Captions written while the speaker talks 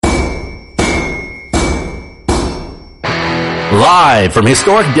Live from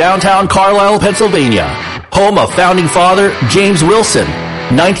historic downtown Carlisle, Pennsylvania, home of founding father James Wilson,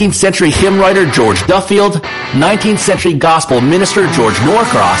 19th century hymn writer George Duffield, 19th century gospel minister George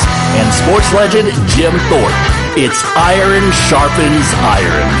Norcross, and sports legend Jim Thorpe. It's Iron Sharpens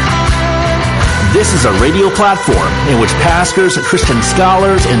Iron. This is a radio platform in which pastors, Christian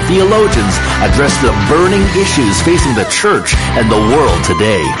scholars, and theologians address the burning issues facing the church and the world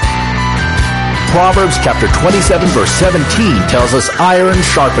today. Proverbs chapter 27 verse 17 tells us iron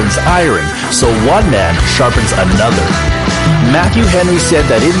sharpens iron, so one man sharpens another. Matthew Henry said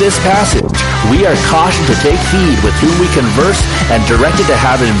that in this passage, we are cautioned to take heed with whom we converse and directed to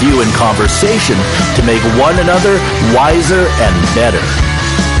have in view in conversation to make one another wiser and better.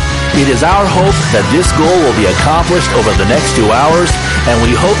 It is our hope that this goal will be accomplished over the next 2 hours, and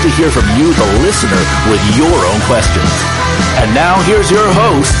we hope to hear from you, the listener, with your own questions. And now here's your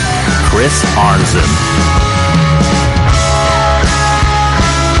host, Chris Arnzen.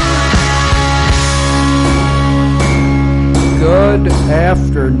 Good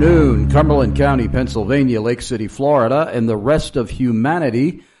afternoon, Cumberland County, Pennsylvania, Lake City, Florida, and the rest of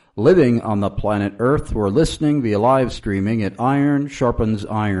humanity living on the planet Earth. We're listening via live streaming at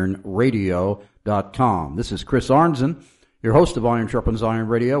ironsharpensironradio.com. This is Chris Arnzen, your host of Iron Sharpens Iron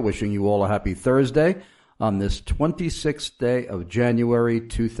Radio, wishing you all a happy Thursday on this 26th day of January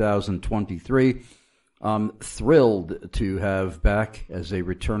 2023. I'm thrilled to have back as a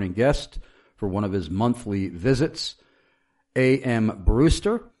returning guest for one of his monthly visits, A.M.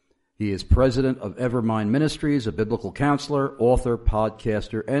 Brewster. He is president of Evermind Ministries, a biblical counselor, author,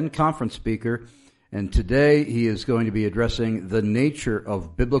 podcaster, and conference speaker. And today he is going to be addressing the nature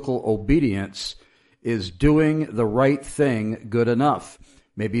of biblical obedience. Is doing the right thing good enough?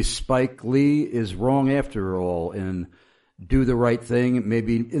 Maybe Spike Lee is wrong after all, and do the right thing may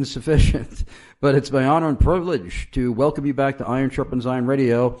be insufficient. But it's my honor and privilege to welcome you back to Iron Sharpens Iron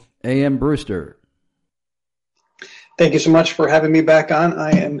Radio, A.M. Brewster. Thank you so much for having me back on.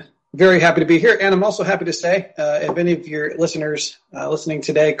 I am very happy to be here, and I'm also happy to say, if any of your listeners listening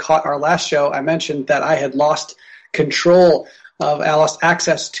today caught our last show, I mentioned that I had lost control of, I lost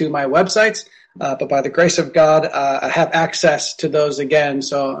access to my websites, but by the grace of God, I have access to those again.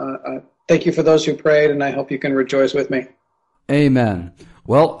 So thank you for those who prayed, and I hope you can rejoice with me. Amen.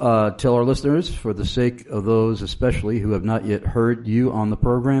 Well, tell our listeners, for the sake of those especially who have not yet heard you on the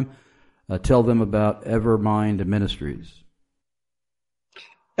program, tell them about Evermind Ministries.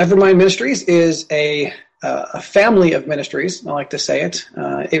 Evermind Ministries is a family of ministries, I like to say it.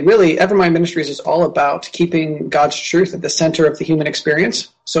 Evermind Ministries is all about keeping God's truth at the center of the human experience.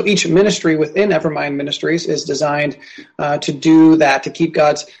 So each ministry within Evermind Ministries is designed to do that, to keep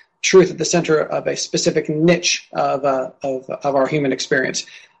God's truth at the center of a specific niche of our human experience.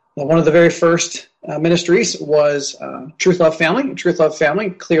 One of the very first ministries was Truth Love Family. Truth Love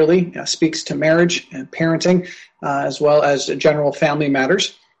Family clearly speaks to marriage and parenting, as well as general family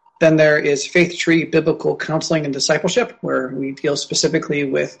matters. Then there is Faith Tree Biblical Counseling and Discipleship, where we deal specifically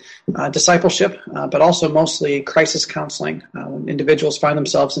with discipleship, but also mostly crisis counseling, when individuals find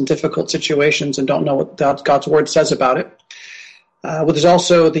themselves in difficult situations and don't know what God's Word says about it. There's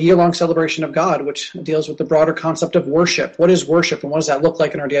also the year-long celebration of God, which deals with the broader concept of worship. What is worship, and what does that look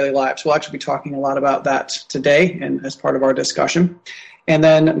like in our daily lives? We'll actually be talking a lot about that today and as part of our discussion. And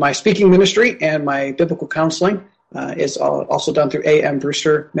then my speaking ministry and my biblical counseling is also done through A.M.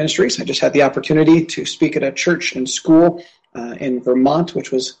 Brewster Ministries. I just had the opportunity to speak at a church and school in Vermont,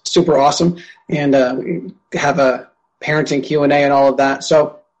 which was super awesome, and we have a parenting Q&A and all of that.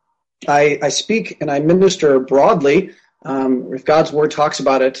 So I speak and I minister broadly. If God's Word talks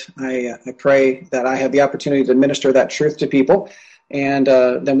about it, I pray that I have the opportunity to minister that truth to people, and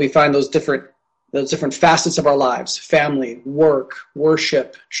then we find those different facets of our lives: family, work,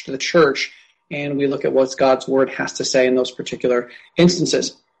 worship, the church, and we look at what God's Word has to say in those particular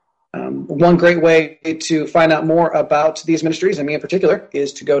instances. One great way to find out more about these ministries, and me in particular,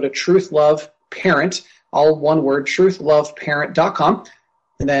 is to go to Truth Love Parent, all one word, truthloveparent.com,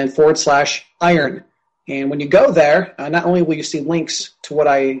 and then /iron. And when you go there, not only will you see links to what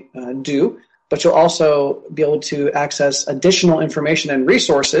I do, but you'll also be able to access additional information and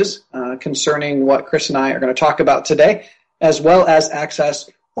resources concerning what Chris and I are going to talk about today, as well as access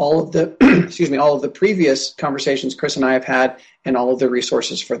all of the all of the previous conversations Chris and I have had, and all of the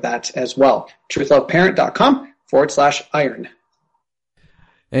resources for that as well. truthloveparent.com /iron.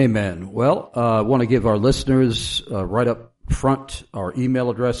 Amen. Well, I want to give our listeners right up front our email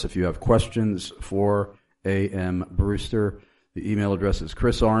address if you have questions for A.M. Brewster. The email address is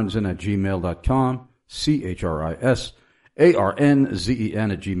chrisarnzen@gmail.com,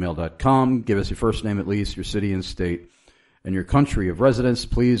 ChrisArnzen@gmail.com. Give us your first name at least, your city and state, and your country of residence.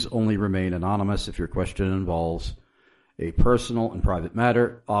 Please only remain anonymous if your question involves a personal and private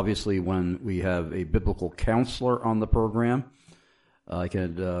matter. Obviously, when we have a biblical counselor on the program, I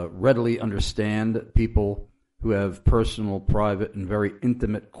can readily understand people who have personal, private, and very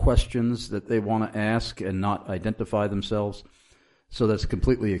intimate questions that they want to ask and not identify themselves. So that's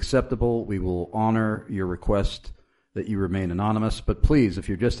completely acceptable. We will honor your request that you remain anonymous. But please, if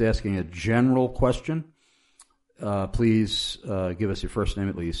you're just asking a general question, please give us your first name,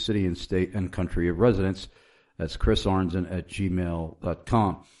 at least, city and state and country of residence. That's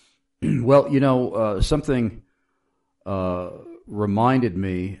chrisarnzen@gmail.com. Well, something reminded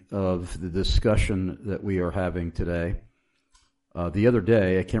me of the discussion that we are having today. The other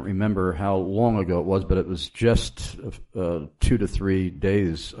day, I can't remember how long ago it was, but it was just 2 to 3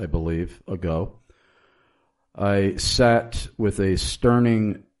 days, I believe, ago. I sat with a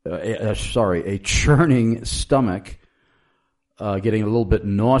churning stomach, getting a little bit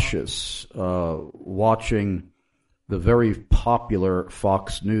nauseous, watching the very popular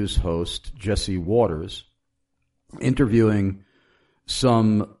Fox News host, Jesse Waters, interviewing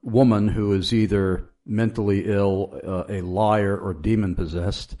some woman who is either mentally ill, a liar, or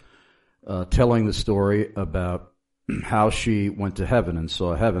demon-possessed, telling the story about how she went to heaven and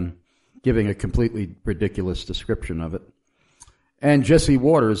saw heaven, giving a completely ridiculous description of it. And Jesse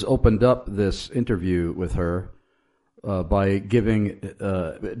Waters opened up this interview with her by declaring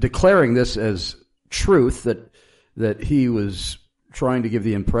this as truth, that he was trying to give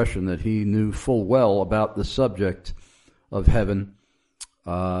the impression that he knew full well about the subject of heaven.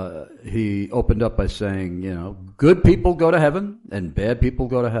 He opened up by saying, good people go to heaven and bad people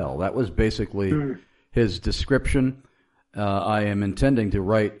go to hell. That was basically his description. I am intending to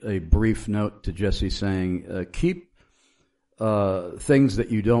write a brief note to Jesse saying, keep things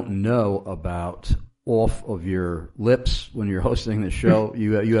that you don't know about off of your lips when you're hosting the show.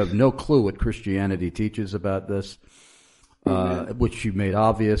 You have no clue what Christianity teaches about this, which you made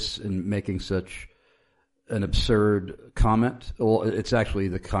obvious in making such an absurd comment. Well, it's actually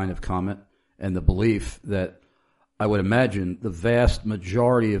the kind of comment and the belief that I would imagine the vast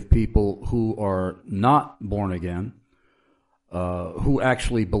majority of people who are not born again, who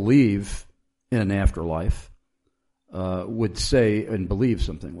actually believe in an afterlife, would say and believe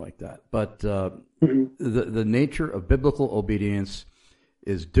something like that. But the nature of biblical obedience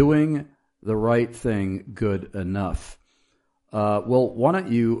is doing the right thing good enough. Well, why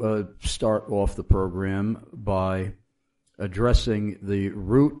don't you start off the program by addressing the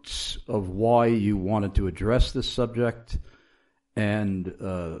roots of why you wanted to address this subject, and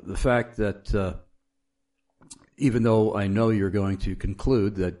the fact that even though I know you're going to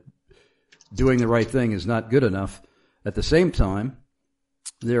conclude that doing the right thing is not good enough, at the same time,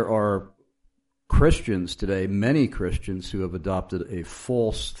 there are Christians today, many Christians, who have adopted a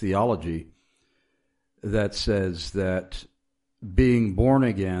false theology that says that being born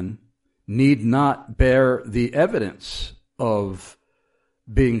again need not bear the evidence of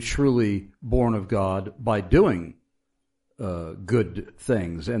being truly born of God by doing good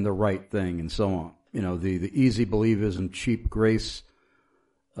things and the right thing and so on. The easy believism, cheap grace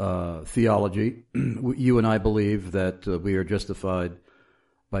theology. You and I believe that we are justified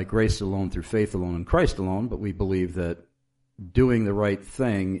by grace alone, through faith alone, in Christ alone, but we believe that doing the right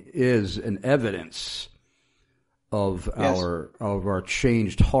thing is an evidence of our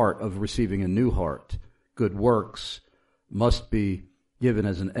changed heart, of receiving a new heart. Good works must be given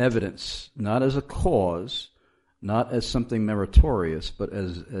as an evidence, not as a cause, not as something meritorious, but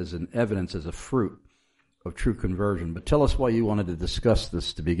as an evidence, as a fruit of true conversion. But tell us why you wanted to discuss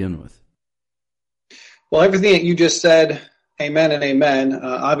this to begin with. Well, everything that you just said, amen and amen.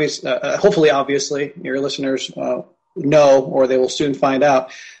 Hopefully, obviously, your listeners know, or they will soon find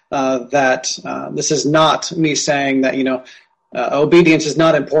out, that this is not me saying that, obedience is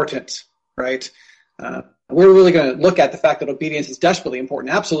not important, right? We're really going to look at the fact that obedience is desperately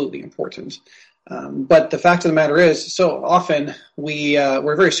important, absolutely important. But the fact of the matter is, so often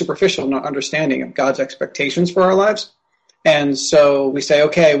we're very superficial in our understanding of God's expectations for our lives. And so we say,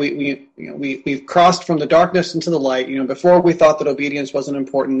 okay, we've crossed from the darkness into the light. Before we thought that obedience wasn't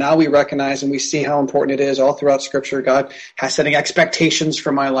important. Now we recognize and we see how important it is. All throughout Scripture, God has setting expectations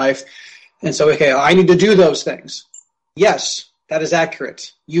for my life. And so, okay, I need to do those things. Yes, that is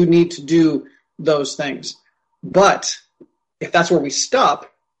accurate. You need to do those things. But if that's where we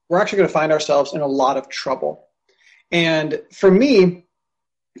stop, we're actually going to find ourselves in a lot of trouble. And for me,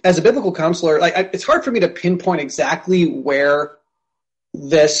 as a biblical counselor, it's hard for me to pinpoint exactly where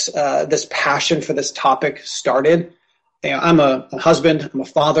this passion for this topic started. I'm a husband, I'm a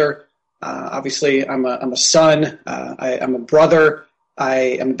father, Obviously, I'm a son. I'm a brother. I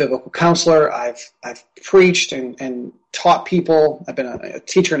am a biblical counselor. I've preached and taught people. I've been a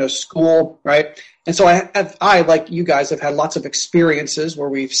teacher in a school, right? And so I, like you guys, have had lots of experiences where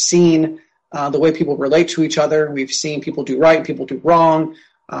we've seen the way people relate to each other. We've seen people do right, people do wrong,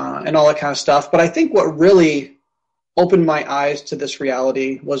 and all that kind of stuff. But I think what really opened my eyes to this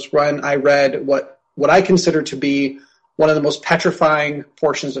reality was when I read what I consider to be one of the most petrifying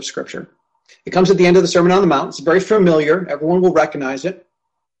portions of Scripture. It comes at the end of the Sermon on the Mount. It's very familiar. Everyone will recognize it.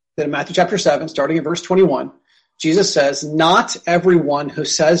 That in Matthew chapter 7, starting in verse 21, Jesus says, "Not everyone who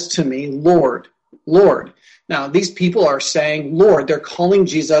says to me, 'Lord, Lord.'" Now, these people are saying, Lord. They're calling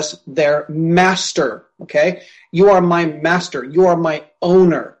Jesus their master, okay? "You are my master. You are my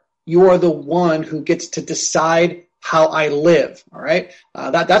owner. You are the one who gets to decide how I live," all right?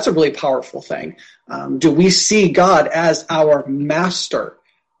 That's a really powerful thing. Do we see God as our master?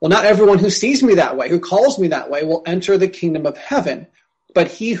 Well, not everyone who sees me that way, who calls me that way, will enter the kingdom of heaven. But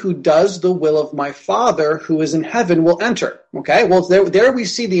he who does the will of my Father who is in heaven will enter. Okay? Well, there we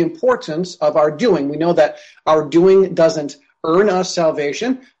see the importance of our doing. We know that our doing doesn't earn us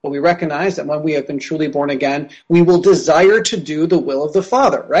salvation, but we recognize that when we have been truly born again, we will desire to do the will of the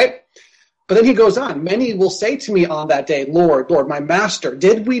Father, right? But then he goes on, "Many will say to me on that day, 'Lord, Lord, my Master,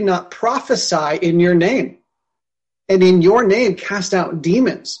 did we not prophesy in your name? And in your name cast out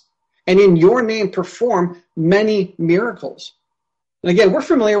demons, and in your name perform many miracles?'" And again, we're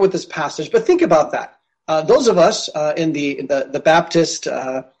familiar with this passage, but think about that. Those of us in the Baptist,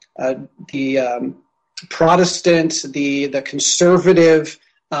 the Protestant, the conservative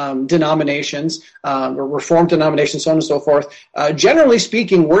denominations, Reformed denominations, so on and so forth, generally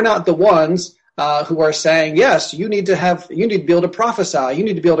speaking, we're not the ones who are saying, yes, you need to be able to prophesy, you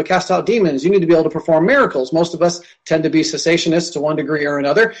need to be able to cast out demons, you need to be able to perform miracles. Most of us tend to be cessationists to one degree or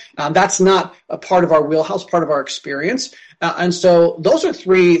another. That's not a part of our wheelhouse, part of our experience. And so those are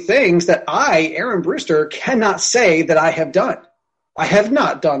three things that I, Aaron Brewster, cannot say that I have done. I have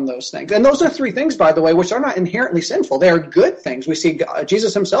not done those things. And those are three things, by the way, which are not inherently sinful. They are good things. We see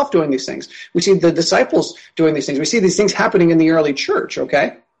Jesus himself doing these things. We see the disciples doing these things. We see these things happening in the early church,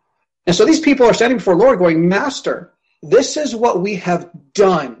 okay? And so these people are standing before the Lord going, "Master, this is what we have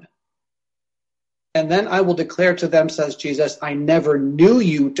done. And then I will declare to them," says Jesus, "I never knew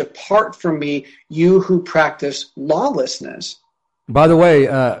you. Depart from me, you who practice lawlessness." By the way,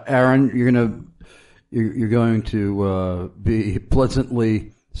 Aaron, you're going to be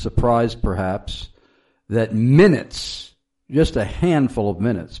pleasantly surprised, perhaps, that minutes, just a handful of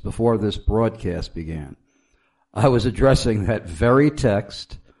minutes before this broadcast began, I was addressing that very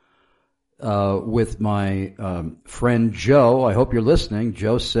text with my friend Joe. I hope you're listening.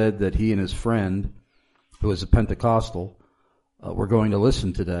 Joe said that he and his friend, who is a Pentecostal, were going to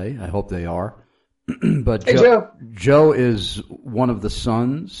listen today. I hope they are. But hey, Joe is one of the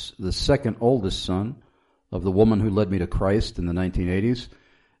sons, the second oldest son of the woman who led me to Christ in the 1980s.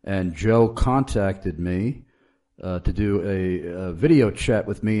 And Joe contacted me to do a video chat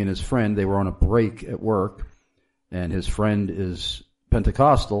with me and his friend. They were on a break at work, and his friend is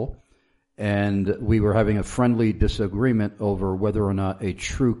Pentecostal. And we were having a friendly disagreement over whether or not a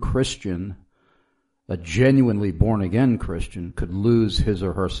true Christian, a genuinely born-again Christian, could lose his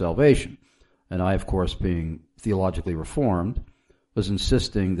or her salvation. And I, of course, being theologically reformed, was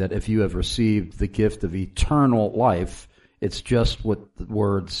insisting that if you have received the gift of eternal life, it's just what the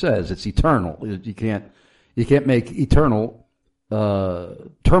word says. It's eternal. You can't make eternal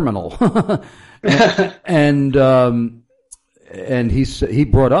terminal. And he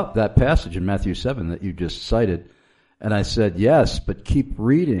brought up that passage in Matthew 7 that you just cited. And I said, yes, but keep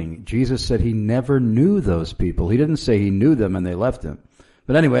reading. Jesus said he never knew those people. He didn't say he knew them and they left him.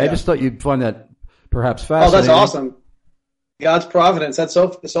 But anyway, yeah. I just thought you'd find that perhaps fascinating. Oh, that's awesome. God's providence. That's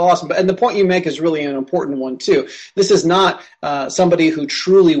so awesome. And the point you make is really an important one, too. This is not somebody who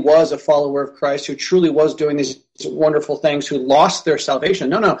truly was a follower of Christ, who truly was doing these wonderful things, who lost their salvation.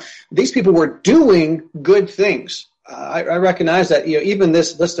 No. These people were doing good things. I recognize that, even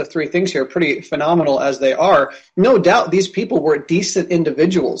this list of three things here, pretty phenomenal as they are, no doubt these people were decent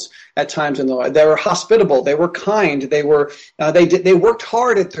individuals at times in the Lord. They were hospitable. They were kind. They worked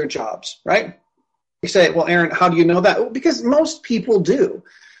hard at their jobs, right? You say, well, Aaron, how do you know that? Well, because most people do.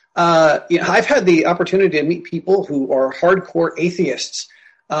 I've had the opportunity to meet people who are hardcore atheists,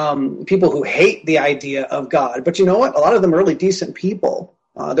 people who hate the idea of God. But you know what? A lot of them are really decent people.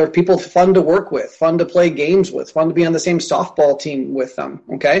 They're people fun to work with, fun to play games with, fun to be on the same softball team with them,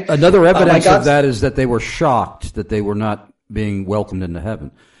 okay? Another evidence of that is that they were shocked that they were not being welcomed into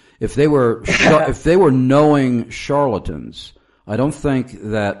heaven. If they were knowing charlatans, I don't think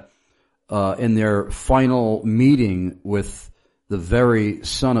that in their final meeting with the very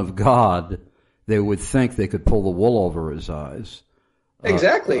Son of God, they would think they could pull the wool over his eyes.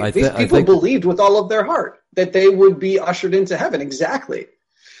 Exactly. These people believed with all of their heart that they would be ushered into heaven. Exactly.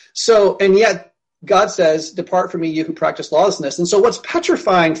 So, and yet God says, depart from me, you who practice lawlessness. And so what's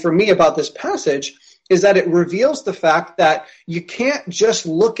petrifying for me about this passage is that it reveals the fact that you can't just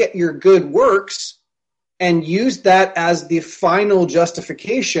look at your good works and use that as the final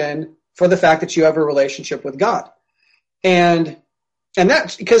justification for the fact that you have a relationship with God. And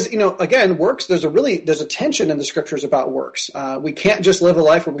that's because, again, works, there's a tension in the scriptures about works. We can't just live a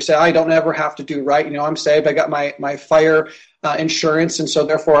life where we say, I don't ever have to do right. I'm saved. I got my fire insurance. And so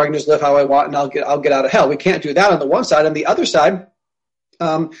therefore I can just live how I want and I'll get out of hell. We can't do that on the one side. On the other side, we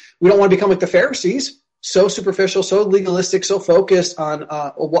don't want to become like the Pharisees, so superficial, so legalistic, so focused on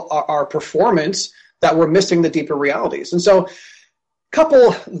our performance that we're missing the deeper realities. And so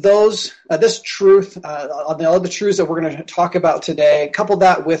couple this truth, all the truths that we're going to talk about today, couple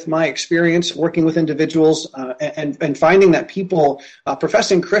that with my experience working with individuals and finding that people,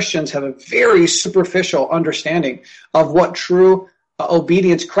 professing Christians, have a very superficial understanding of what true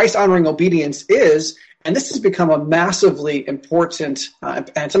obedience, Christ-honoring obedience is. And this has become a massively important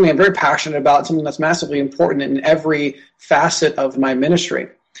and something I'm very passionate about, something that's massively important in every facet of my ministry.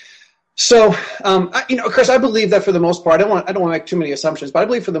 So, Chris, I believe that for the most part, I don't want to make too many assumptions, but I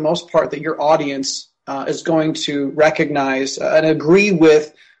believe for the most part that your audience is going to recognize and agree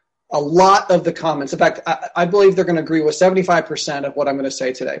with a lot of the comments. In fact, I believe they're going to agree with 75% of what I'm going to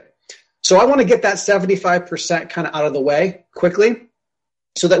say today. So I want to get that 75% kind of out of the way quickly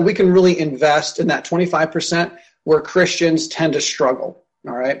so that we can really invest in that 25% where Christians tend to struggle,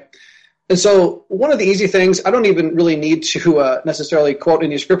 all right? And so one of the easy things, I don't even really need to necessarily quote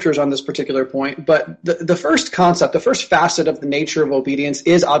any scriptures on this particular point, but the first concept, the first facet of the nature of obedience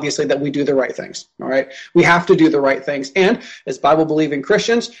is obviously that we do the right things, all right? We have to do the right things. And as Bible-believing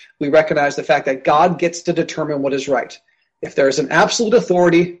Christians, we recognize the fact that God gets to determine what is right. If there is an absolute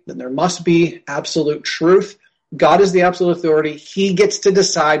authority, then there must be absolute truth. God is the absolute authority. He gets to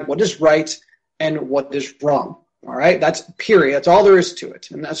decide what is right and what is wrong. All right, that's period. That's all there is to it.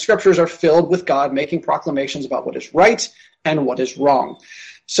 And the scriptures are filled with God making proclamations about what is right and what is wrong.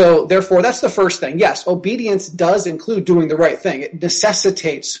 So therefore, that's the first thing. Yes, obedience does include doing the right thing. It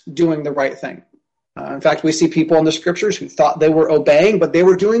necessitates doing the right thing. In fact, we see people in the scriptures who thought they were obeying, but they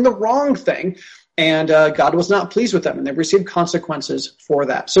were doing the wrong thing. And God was not pleased with them, and they received consequences for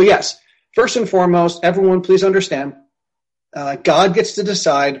that. So yes, first and foremost, everyone please understand, God gets to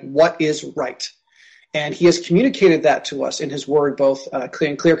decide what is right. And he has communicated that to us in his word, both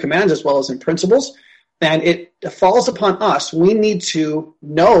in clear commands as well as in principles. And it falls upon us. We need to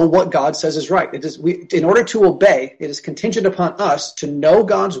know what God says is right. In order to obey, it is contingent upon us to know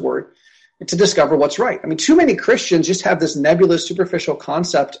God's word and to discover what's right. I mean, too many Christians just have this nebulous, superficial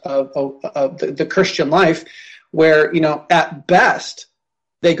concept of the Christian life where, at best,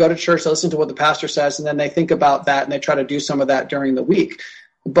 they go to church, they listen to what the pastor says, and then they think about that and they try to do some of that during the week.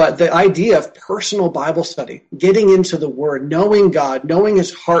 But the idea of personal Bible study, getting into the Word, knowing God, knowing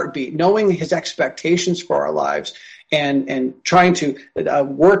His heartbeat, knowing His expectations for our lives, and trying to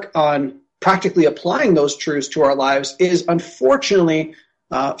work on practically applying those truths to our lives is unfortunately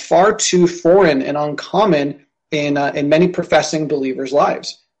far too foreign and uncommon in many professing believers'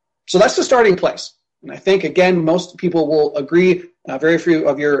 lives. So that's the starting place. And I think, again, most people will agree. Very few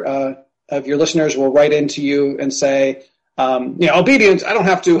of your listeners will write into you and say, obedience, I don't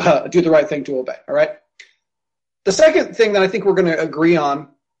have to do the right thing to obey, all right? The second thing that I think we're going to agree on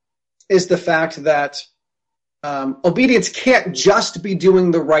is the fact that obedience can't just be doing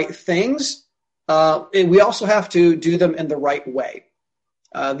the right things. We also have to do them in the right way.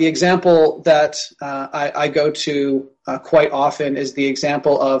 The example that I go to quite often is the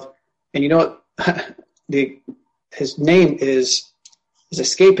example of, and you know what, his name is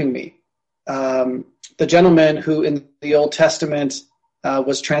escaping me. The gentleman who in the Old Testament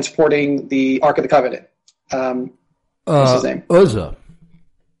was transporting the Ark of the Covenant. What's his name? Uzzah.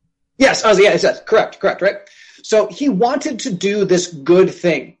 Yes, Uzzah, yeah, it says. Correct, right? So he wanted to do this good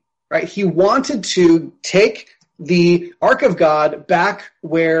thing, right? He wanted to take the Ark of God back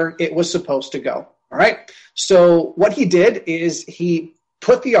where it was supposed to go, all right? So what he did is he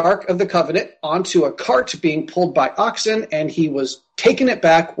put the Ark of the Covenant onto a cart being pulled by oxen, and he was taking it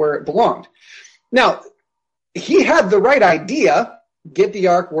back where it belonged. Now, he had the right idea, get the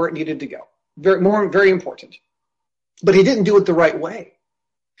ark where it needed to go. Very important. But he didn't do it the right way.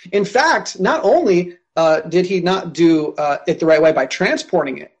 In fact, not only did he not do it the right way by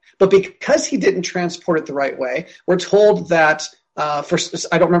transporting it, but because he didn't transport it the right way, we're told that I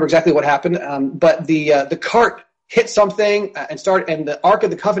don't remember exactly what happened, but the cart hit something and the Ark of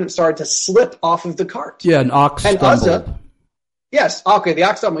the Covenant started to slip off of the cart. Yeah, an ox stumbled. Uzzah, yes, okay, the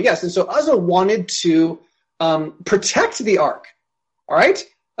ox stumbled, yes. And so Uzzah wanted to protect the Ark, all right?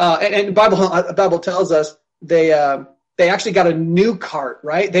 And Bible tells us they actually got a new cart,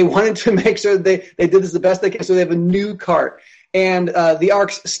 right? They wanted to make sure they did this the best they can, so they have a new cart. And the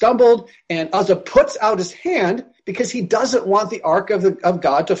Ark stumbled, and Uzzah puts out his hand because he doesn't want the Ark of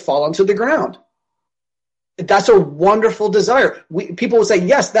God to fall onto the ground. That's a wonderful desire. People will say,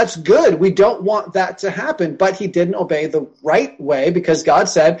 yes, that's good. We don't want that to happen. But he didn't obey the right way because God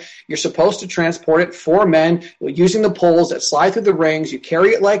said you're supposed to transport it 4 men using the poles that slide through the rings. You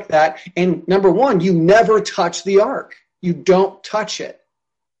carry it like that. And number 1, you never touch the Ark. You don't touch it.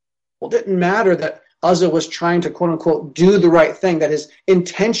 Well, it didn't matter that Uzzah was trying to, quote unquote, do the right thing, that his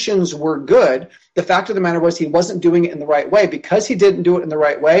intentions were good. The fact of the matter was he wasn't doing it in the right way. Because he didn't do it in the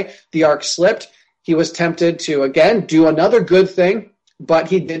right way, the Ark slipped. He was tempted to, again, do another good thing, but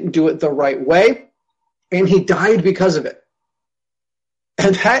he didn't do it the right way, and he died because of it.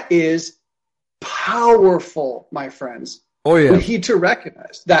 And that is powerful, my friends. Oh, yeah. We need to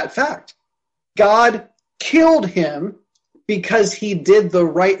recognize that fact. God killed him because he did the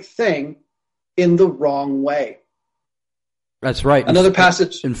right thing in the wrong way. That's right. Another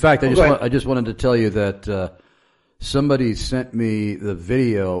passage. In fact, I just wanted to tell you that somebody sent me the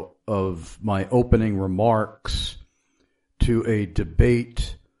video of my opening remarks to a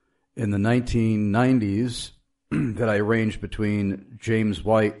debate in the 1990s that I arranged between James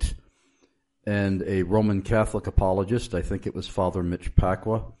White and a Roman Catholic apologist. I think it was Father Mitch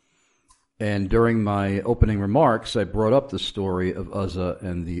Pacwa. And during my opening remarks, I brought up the story of Uzzah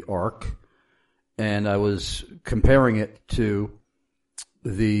and the Ark, and I was comparing it to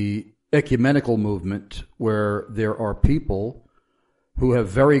the ecumenical movement, where there are people who have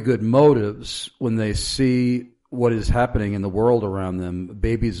very good motives when they see what is happening in the world around them.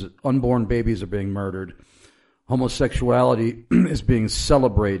 Unborn babies are being murdered. Homosexuality is being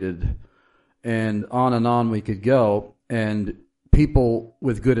celebrated, and on we could go. And people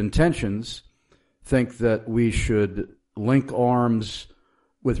with good intentions think that we should link arms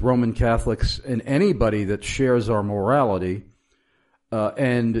with Roman Catholics and anybody that shares our morality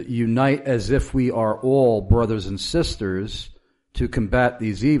and unite as if we are all brothers and sisters to combat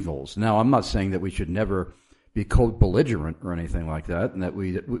these evils. Now, I'm not saying that we should never be co-belligerent or anything like that, and that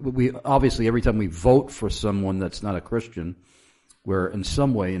we obviously every time we vote for someone that's not a Christian, we're in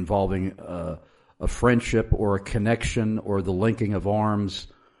some way involving a friendship or a connection or the linking of arms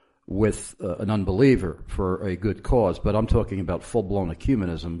with an unbeliever for a good cause. But I'm talking about full-blown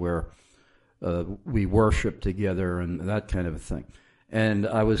ecumenism where we worship together and that kind of a thing. And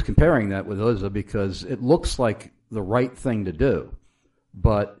I was comparing that with Uzzah because it looks like the right thing to do,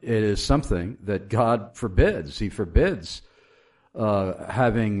 but it is something that God forbids. He forbids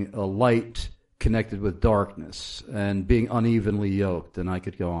having a light connected with darkness and being unevenly yoked, and I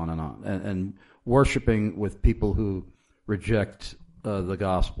could go on, and worshiping with people who reject the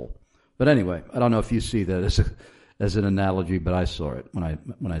gospel. But anyway, I don't know if you see that as an analogy, but I saw it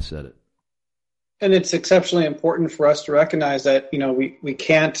when I said it. And it's exceptionally important for us to recognize that, we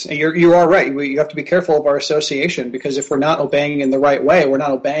can't, you are right, you have to be careful of our association, because if we're not obeying in the right way, we're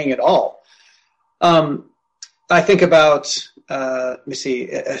not obeying at all. I think about, in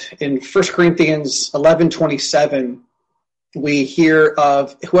 1 Corinthians 11:27, we hear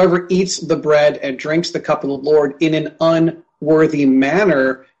of whoever eats the bread and drinks the cup of the Lord in an unworthy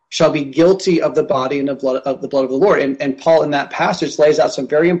manner shall be guilty of the body and the blood of the Lord. And Paul in that passage lays out some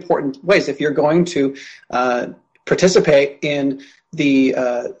very important ways. If you're going to participate in the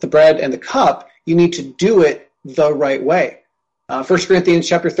bread and the cup, you need to do it the right way. 1 Corinthians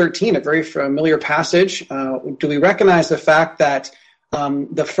chapter 13, a very familiar passage. Do we recognize the fact that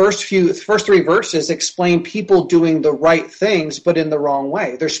the first 3 verses explain people doing the right things, but in the wrong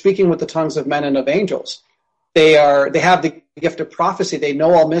way? They're speaking with the tongues of men and of angels. They have the gift of prophecy. They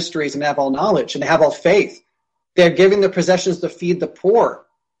know all mysteries and have all knowledge, and they have all faith. They're giving their possessions to feed the poor.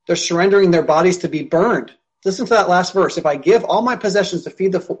 They're surrendering their bodies to be burned. Listen to that last verse. If I give all my possessions to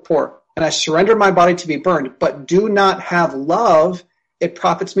feed the poor, and I surrender my body to be burned, but do not have love, it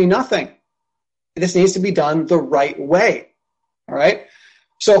profits me nothing. This needs to be done the right way. All right?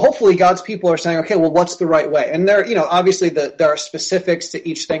 So hopefully God's people are saying, okay, well, what's the right way? And there, obviously there are specifics to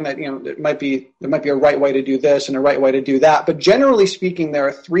each thing that, there might be a right way to do this and a right way to do that. But generally speaking, there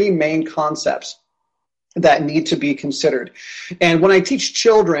are 3 main concepts that need to be considered. And when I teach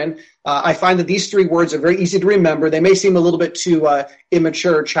children, I find that these 3 words are very easy to remember. They may seem a little bit too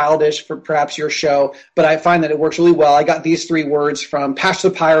immature or childish for perhaps your show, but I find that it works really well. I got these 3 words from Pastor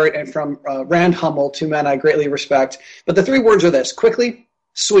the Pirate and from Rand Hummel, 2 men I greatly respect. But the 3 words are this: quickly,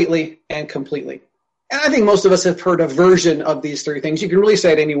 sweetly, and completely. And I think most of us have heard a version of these 3 things. You can really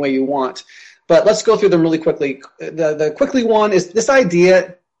say it any way you want. But let's go through them really quickly. The quickly one is this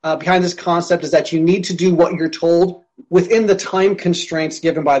idea behind this concept is that you need to do what you're told within the time constraints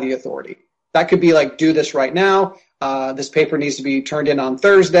given by the authority. That could be like, do this right now. This paper needs to be turned in on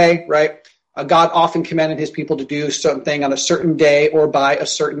Thursday, right? God often commanded his people to do something on a certain day or by a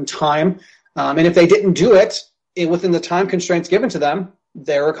certain time. And if they didn't do it within the time constraints given to them,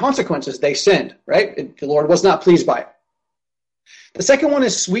 there are consequences. They sinned, right? The Lord was not pleased by it. The second one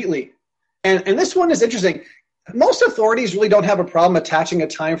is sweetly. And this one is interesting. Most authorities really don't have a problem attaching a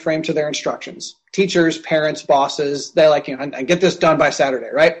time frame to their instructions. Teachers, parents, bosses, they like, I get this done by Saturday,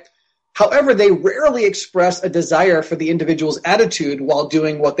 right? However, they rarely express a desire for the individual's attitude while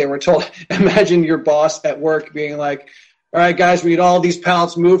doing what they were told. Imagine your boss at work being like, all right, guys, we need all these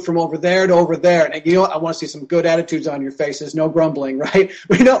pallets moved from over there to over there. And you know what? I want to see some good attitudes on your faces, no grumbling, right?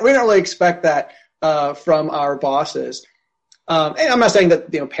 We don't really expect that from our bosses. And I'm not saying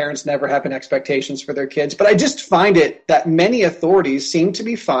that parents never have expectations for their kids, but I just find it that many authorities seem to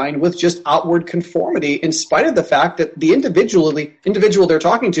be fine with just outward conformity in spite of the fact that the individual they're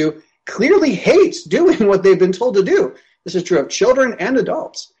talking to clearly hates doing what they've been told to do. This is true of children and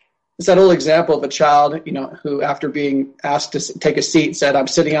adults. It's that old example of a child, who after being asked to take a seat said, I'm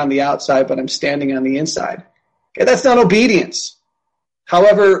sitting on the outside, but I'm standing on the inside. Okay, that's not obedience.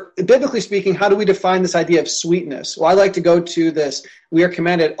 However, biblically speaking, how do we define this idea of sweetness? Well, I like to go to this. We are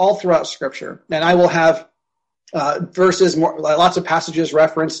commanded all throughout Scripture, and I will have verses, lots of passages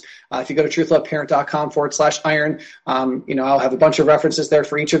referenced. If you go to truthloveparent.com/iron, I'll have a bunch of references there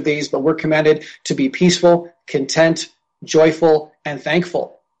for each of these, but we're commanded to be peaceful, content, joyful, and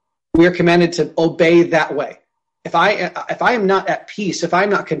thankful. We are commanded to obey that way. If I am not at peace, if I'm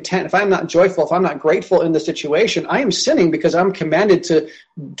not content, if I'm not joyful, if I'm not grateful in the situation, I am sinning because I'm commanded to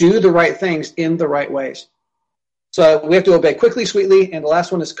do the right things in the right ways. So we have to obey quickly, sweetly, and the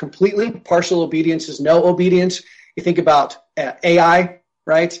last one is completely. Partial obedience is no obedience. You think about AI,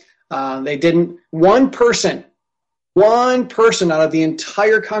 right? They didn't. One person out of the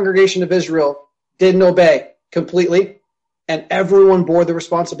entire congregation of Israel didn't obey completely, and everyone bore the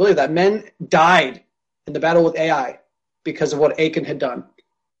responsibility of that. Men died in the battle with Ai because of what Achan had done.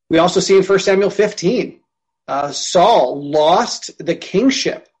 We also see in 1 Samuel 15, Saul lost the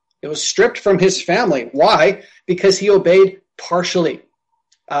kingship. It was stripped from his family. Why? Because he obeyed partially.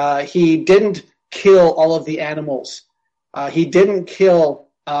 He didn't kill all of the animals. He didn't kill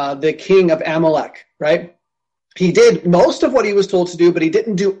the king of Amalek, right? He did most of what he was told to do, but he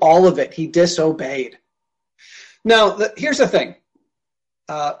didn't do all of it. He disobeyed. Now, here's the thing.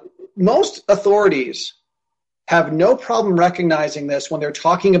 Most authorities have no problem recognizing this when they're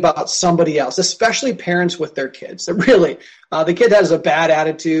talking about somebody else, especially parents with their kids. That really, the kid has a bad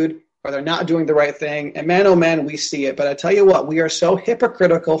attitude or they're not doing the right thing. And man, oh man, we see it. But I tell you what, we are so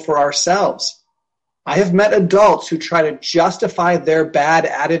hypocritical for ourselves. I have met adults who try to justify their bad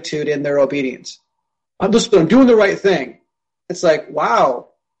attitude in their obedience. I'm doing the right thing. It's like, wow,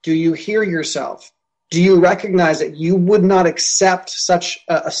 do you hear yourself? Do you recognize that you would not accept such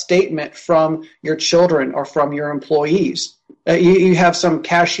a statement from your children or from your employees? You have some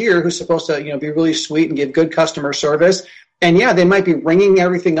cashier who's supposed to, be really sweet and give good customer service. And yeah, they might be ringing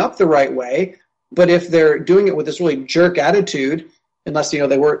everything up the right way. But if they're doing it with this really jerk attitude, unless,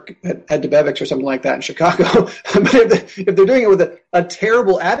 they work at DeBevics or something like that in Chicago, but if they're doing it with a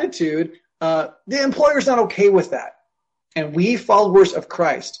terrible attitude, the employer's not okay with that. And we followers of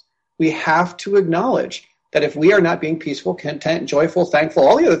Christ, we have to acknowledge that if we are not being peaceful, content, joyful, thankful,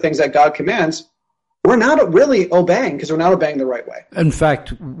 all the other things that God commands, we're not really obeying because we're not obeying the right way. In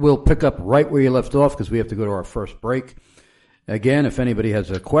fact, we'll pick up right where you left off because we have to go to our first break. Again, if anybody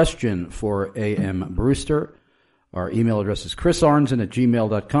has a question for A.M. Brewster, our email address is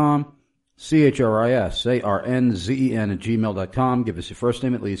chrisarnzen@gmail.com, CHRISARNZEN@gmail.com. Give us your first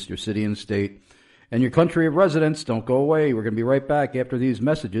name at least, your city and state, and your country of residence. Don't go away. We're going to be right back after these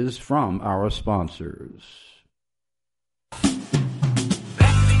messages from our sponsors. Back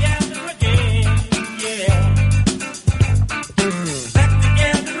together again, yeah. Back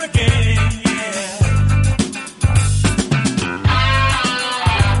together again, yeah.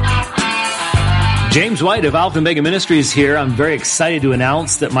 James White of Alpha and Omega Ministries here. I'm very excited to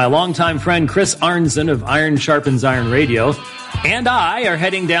announce that my longtime friend Chris Arnzen of Iron Sharpens Iron Radio and I are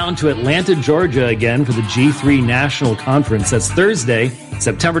heading down to Atlanta, Georgia again for the G3 National Conference. That's Thursday,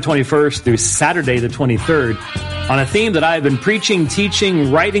 September 21st through Saturday the 23rd, on a theme that I've been preaching,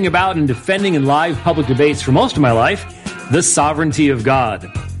 teaching, writing about, and defending in live public debates for most of my life, the sovereignty of God.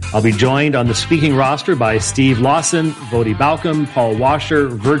 I'll be joined on the speaking roster by Steve Lawson, Vodi Balcom, Paul Washer,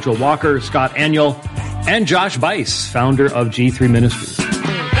 Virgil Walker, Scott Aniol, and Josh Bice, founder of G3 Ministries.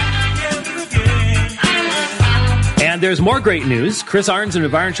 And there's more great news. Chris Arnzen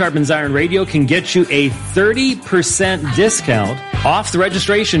of Iron Sharpens Iron Radio can get you a 30% discount off the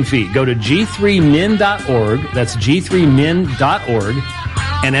registration fee. Go to g3min.org. That's g3min.org.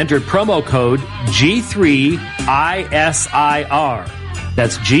 And enter promo code G3ISIR.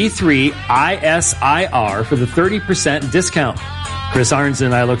 That's G3ISIR for the 30% discount. Chris Arnzen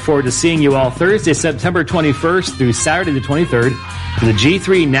and I look forward to seeing you all Thursday, September 21st through Saturday the 23rd for the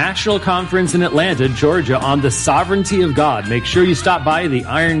G3 National Conference in Atlanta, Georgia on the sovereignty of God. Make sure you stop by the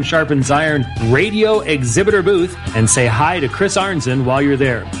Iron Sharpens Iron radio exhibitor booth and say hi to Chris Arnzen while you're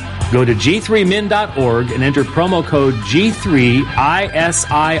there. Go to g3min.org and enter promo code G3ISIR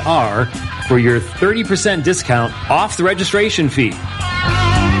for your 30% discount off the registration fee.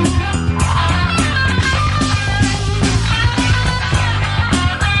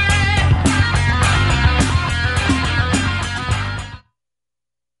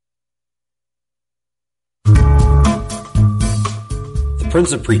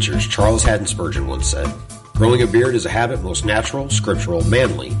 Prince of Preachers, Charles Haddon Spurgeon once said, "Growing a beard is a habit most natural, scriptural,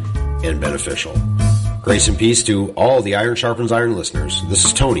 manly, and beneficial." Grace and peace to all the Iron Sharpens Iron listeners. This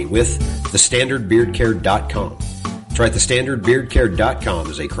is Tony with thestandardbeardcare.com. Try thestandardbeardcare.com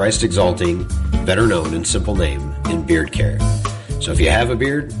is a Christ-exalting, better-known, and simple name in beard care. So if you have a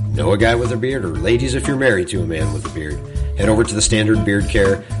beard, know a guy with a beard, or ladies, if you're married to a man with a beard, head over to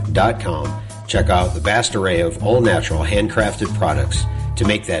thestandardbeardcare.com. Check out the vast array of all-natural, handcrafted products to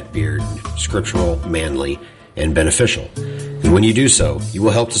make that beard scriptural, manly, and beneficial. And when you do so, you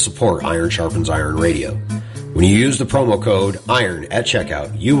will help to support Iron Sharpens Iron Radio. When you use the promo code IRON at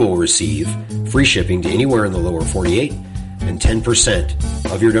checkout, you will receive free shipping to anywhere in the lower 48, and 10%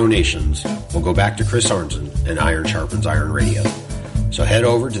 of your donations will go back to Chris Arnzen and Iron Sharpens Iron Radio. So head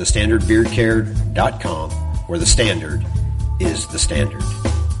over to thestandardbeardcare.com, where the standard is the standard.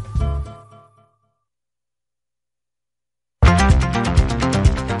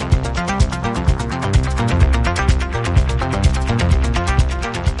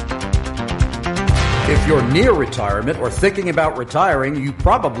 If you're near retirement or thinking about retiring, you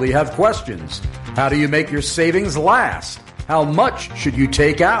probably have questions. How do you make your savings last? How much should you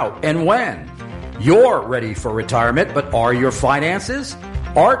take out and when? You're ready for retirement, but are your finances?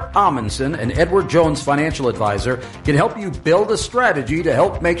 Art Amundsen, an Edward Jones financial advisor, can help you build a strategy to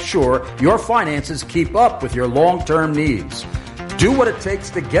help make sure your finances keep up with your long-term needs. Do what it takes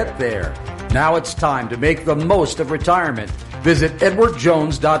to get there. Now it's time to make the most of retirement. Visit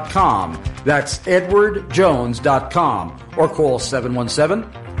edwardjones.com. That's edwardjones.com. Or call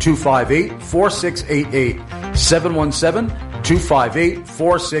 717-258-4688.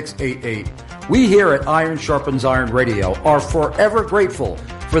 717-258-4688. We here at Iron Sharpens Iron Radio are forever grateful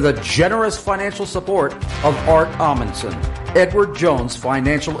for the generous financial support of Art Amundsen, Edward Jones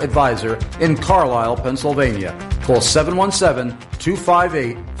financial advisor in Carlisle, Pennsylvania. Call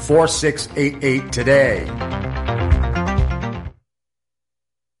 717-258-4688 today.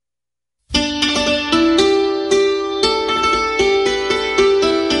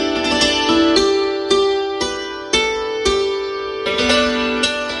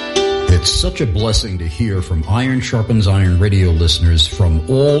 It's such a blessing to hear from Iron Sharpens Iron Radio listeners from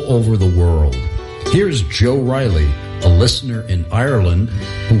all over the world. Here's Joe Riley, a listener in Ireland,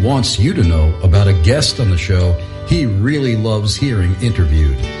 who wants you to know about a guest on the show he really loves hearing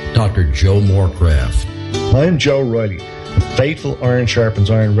interviewed, Dr. Joe Morecraft. I'm Joe Riley, a faithful Iron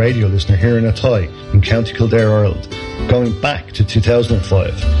Sharpens Iron Radio listener here in Athy in County Kildare, Ireland, going back to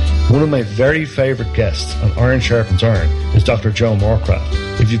 2005. One of my very favourite guests on Iron Sharpens Iron is Dr. Joe Morecraft.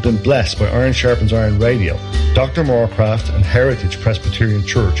 If you've been blessed by Iron Sharpens Iron Radio, Dr. Morecraft and Heritage Presbyterian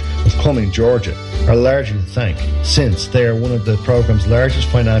Church of Cumming, Georgia, are largely to thank, since they are one of the programme's largest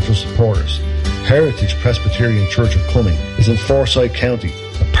financial supporters. Heritage Presbyterian Church of Cumming is in Forsyth County,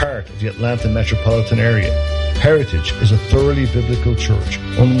 a part of the Atlanta metropolitan area. Heritage is a thoroughly biblical church,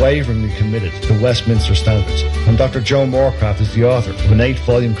 unwaveringly committed to Westminster standards, and Dr. Joe Morecraft is the author of an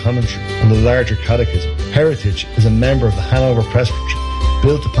 8-volume commentary on the larger catechism. Heritage is a member of the Hanover Presbytery,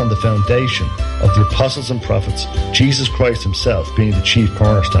 built upon the foundation of the apostles and prophets, Jesus Christ himself being the chief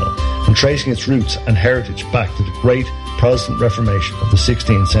cornerstone, and tracing its roots and heritage back to the great Protestant Reformation of the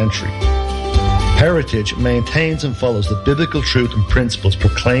 16th century. Heritage maintains and follows the biblical truth and principles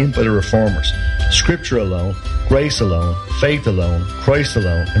proclaimed by the Reformers. Scripture alone, grace alone, faith alone, Christ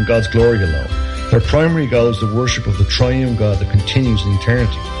alone, and God's glory alone. Their primary goal is the worship of the triune God that continues in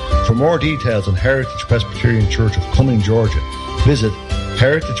eternity. For more details on Heritage Presbyterian Church of Cumming, Georgia, visit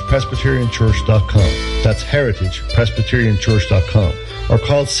heritagepresbyterianchurch.com. That's heritagepresbyterianchurch.com. Or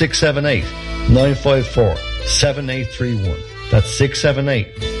call 678-954-7831. That's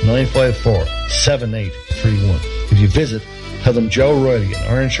 678-954-7831. If you visit, tell them Joe Riley, an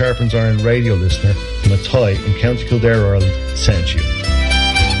Iron Sharpens Iron radio listener from Athy in County Kildare, Ireland, sent you.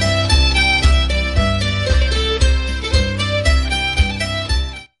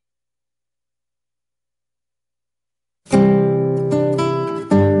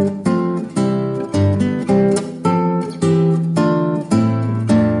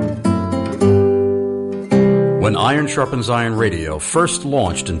 When Iron Sharpens Iron Radio first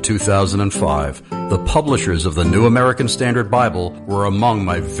launched in 2005, the publishers of the New American Standard Bible were among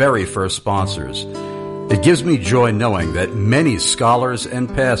my very first sponsors. It gives me joy knowing that many scholars and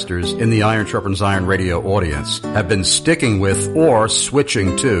pastors in the Iron Sharpens Iron Radio audience have been sticking with or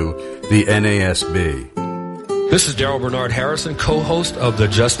switching to the NASB. This is Daryl Bernard Harrison, co-host of the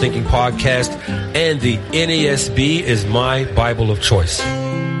Just Thinking podcast, and the NASB is my Bible of choice.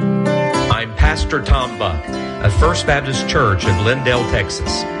 I'm Pastor Tom Buck of First Baptist Church of Lindale,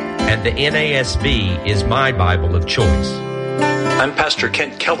 Texas, and the NASB is my Bible of choice. I'm Pastor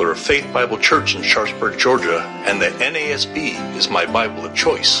Kent Keller of Faith Bible Church in Sharpsburg, Georgia, and the NASB is my Bible of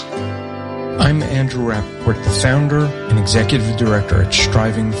choice. I'm Andrew Rappaport, the founder and executive director at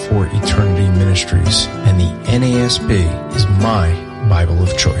Striving for Eternity Ministries, and the NASB is my Bible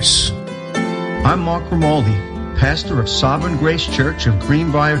of choice. I'm Mark Romaldi, pastor of Sovereign Grace Church of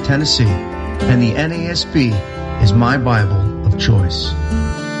Greenbrier, Tennessee, and the NASB is my Bible of choice.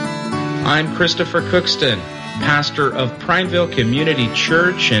 I'm Christopher Cookston, pastor of Prineville Community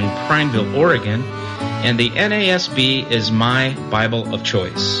Church in Prineville, Oregon, and the NASB is my Bible of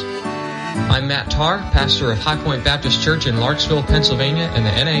choice. I'm Matt Tarr, pastor of High Point Baptist Church in Larksville, Pennsylvania, and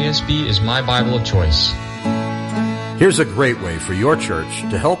the NASB is my Bible of choice. Here's a great way for your church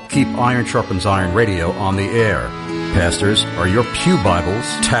to help keep Iron Sharpens Iron Radio on the air. Pastors, are your pew Bibles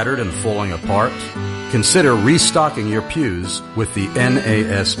tattered and falling apart? Consider restocking your pews with the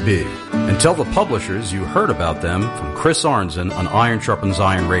NASB. And tell the publishers you heard about them from Chris Arnzen on Iron Sharpens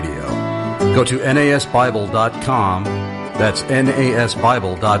Iron Radio. Go to nasbible.com. That's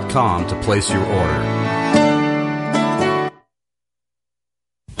nasbible.com to place your order.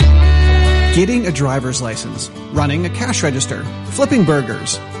 Getting a driver's license, running a cash register, flipping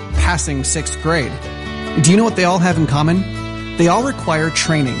burgers, passing 6th grade. Do you know what they all have in common? They all require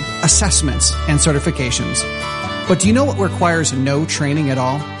training, assessments, and certifications. But do you know what requires no training at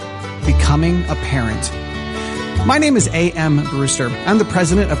all? Becoming a parent. My name is A.M. Brewster. I'm the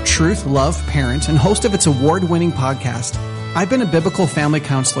president of Truth Love Parent and host of its award-winning podcast. I've been a biblical family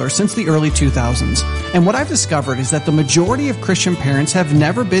counselor since the early 2000s, and what I've discovered is that the majority of Christian parents have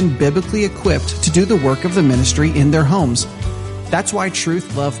never been biblically equipped to do the work of the ministry in their homes. That's why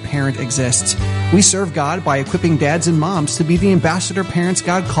Truth Love Parent exists. We serve God by equipping dads and moms to be the ambassador parents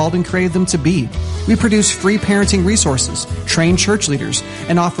God called and created them to be. We produce free parenting resources, train church leaders,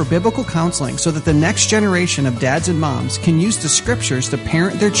 and offer biblical counseling so that the next generation of dads and moms can use the scriptures to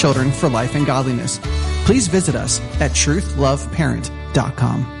parent their children for life and godliness. Please visit us at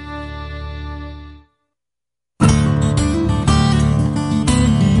truthloveparent.com.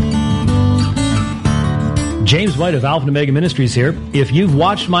 James White of Alpha and Omega Ministries here. If you've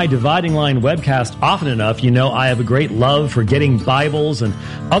watched my Dividing Line webcast often enough, you know I have a great love for getting Bibles and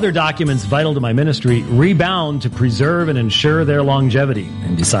other documents vital to my ministry rebound to preserve and ensure their longevity.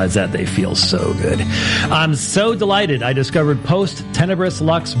 And besides that, they feel so good. I'm so delighted I discovered Post Tenebris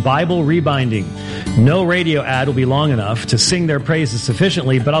Lux Bible Rebinding. No radio ad will be long enough to sing their praises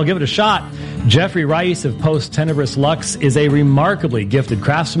sufficiently, but I'll give it a shot. Jeffrey Rice of Post Tenebris Lux is a remarkably gifted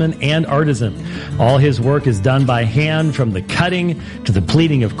craftsman and artisan. All his work is done by hand, from the cutting to the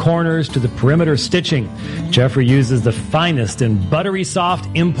pleating of corners to the perimeter stitching. Jeffrey uses the finest and buttery soft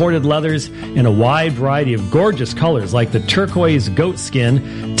imported leathers in a wide variety of gorgeous colors, like the turquoise goat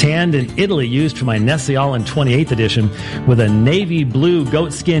skin tanned in Italy used for my Nessie-Allen 28th edition, with a navy blue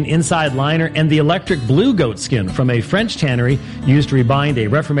goat skin inside liner, and the electric blue goat skin from a French tannery used to rebind a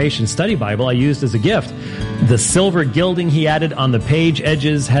Reformation study Bible I used as a gift. The silver gilding he added on the page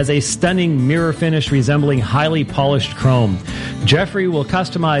edges has a stunning mirror finish resembling highly polished chrome. Jeffrey will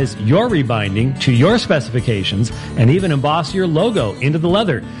customize your rebinding to your specifications and even emboss your logo into the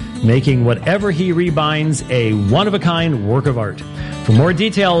leather. making whatever he rebinds a one-of-a-kind work of art. For more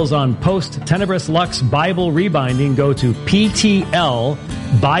details on Post Tenebris Lux Bible Rebinding, go to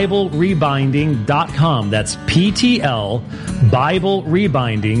PTLBibleRebinding.com. That's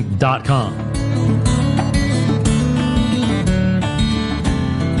PTLBibleRebinding.com.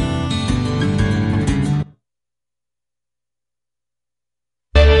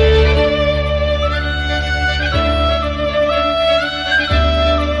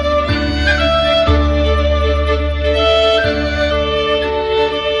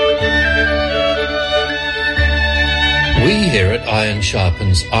 Iron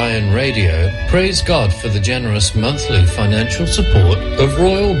Sharpens Iron Radio, praise God for the generous monthly financial support of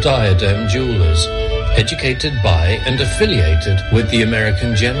Royal Diadem Jewelers, educated by and affiliated with the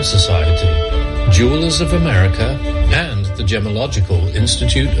American Gem Society, Jewelers of America, and the Gemological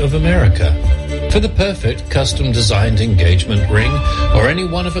Institute of America. For the perfect custom-designed engagement ring or any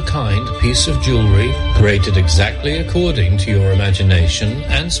one-of-a-kind piece of jewelry created exactly according to your imagination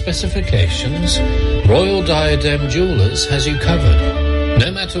and specifications, Royal Diadem Jewelers has you covered.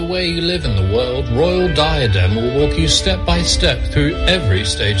 No matter where you live in the world, Royal Diadem will walk you step by step through every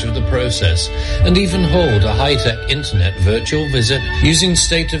stage of the process and even hold a high-tech internet virtual visit using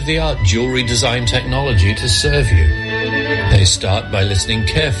state-of-the-art jewelry design technology to serve you. They start by listening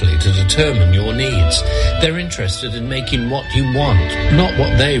carefully to determine your needs. They're interested in making what you want, not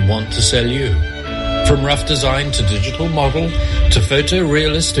what they want to sell you. From rough design to digital model, to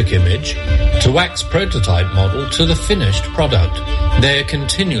photorealistic image, to wax prototype model, to the finished product, they're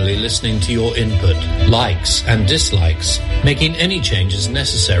continually listening to your input, likes and dislikes, making any changes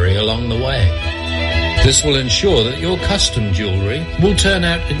necessary along the way. This will ensure that your custom jewelry will turn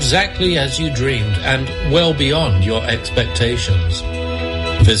out exactly as you dreamed and well beyond your expectations.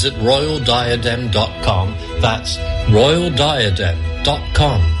 Visit RoyalDiadem.com. That's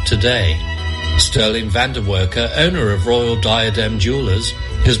RoyalDiadem.com today. Sterling Vanderwerker, owner of Royal Diadem Jewelers,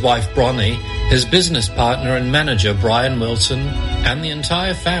 his wife Bronnie, his business partner and manager Brian Wilson, and the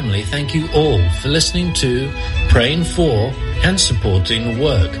entire family thank you all for listening to, praying for, and supporting the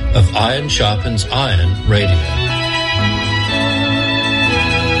work of Iron Sharpens Iron Radio.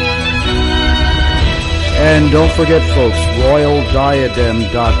 And don't forget, folks,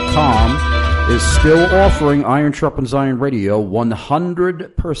 RoyalDiadem.com is still offering Iron Sharpens Iron Radio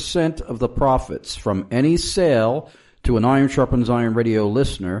 100% of the profits from any sale to an Iron Sharpens Iron Radio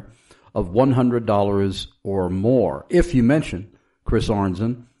listener of $100 or more, if you mention Chris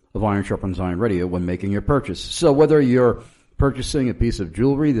Arnzen of Iron Sharpens Iron Radio when making your purchase. So whether you're purchasing a piece of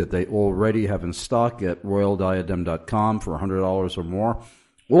jewelry that they already have in stock at RoyalDiadem.com for $100 or more,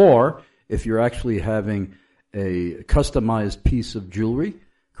 or if you're actually having a customized piece of jewelry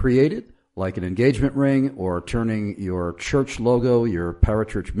created, like an engagement ring, or turning your church logo, your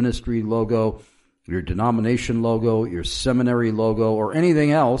parachurch ministry logo, your denomination logo, your seminary logo, or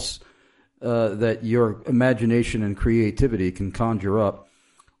anything else that your imagination and creativity can conjure up,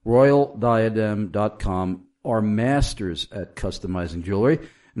 RoyalDiadem.com are masters at customizing jewelry.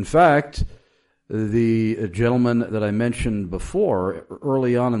 In fact, the gentleman that I mentioned before,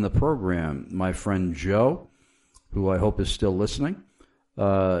 early on in the program, my friend Joe, who I hope is still listening,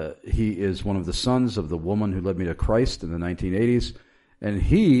 he is one of the sons of the woman who led me to Christ in the 1980s, and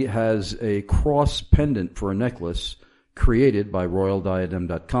he has a cross pendant for a necklace created by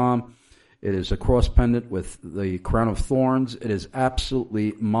RoyalDiadem.com. It is a cross pendant with the crown of thorns. It is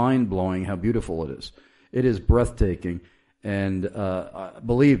absolutely mind-blowing how beautiful it is. It is breathtaking, and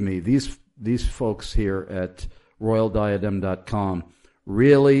believe me, these folks here at RoyalDiadem.com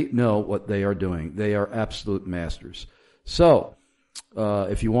really know what they are doing. They are absolute masters. So,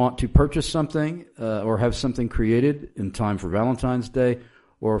 if you want to purchase something or have something created in time for Valentine's Day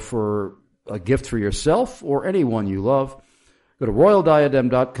or for a gift for yourself or anyone you love, go to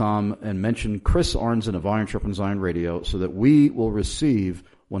RoyalDiadem.com and mention Chris Arnzen of Iron Sharpens Iron Radio so that we will receive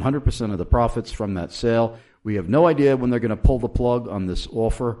 100% of the profits from that sale. We have no idea when they're going to pull the plug on this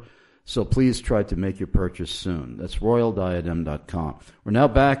offer, so please try to make your purchase soon. That's RoyalDiadem.com. We're now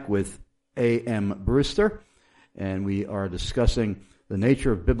back with A.M. Brewster, and we are discussing the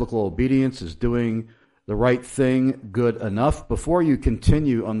nature of biblical obedience. Is doing the right thing good enough? Before you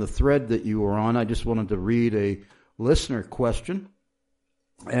continue on the thread that you were on, I just wanted to read a listener question.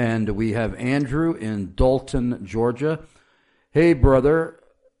 And we have Andrew in Dalton, Georgia. Hey, brother,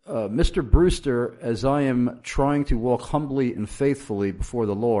 Mr. Brewster, as I am trying to walk humbly and faithfully before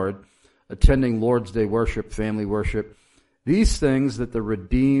the Lord, attending Lord's Day worship, family worship, these things that the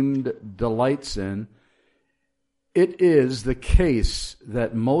redeemed delights in, it is the case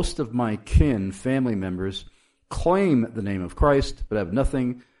that most of my kin, family members, claim the name of Christ, but have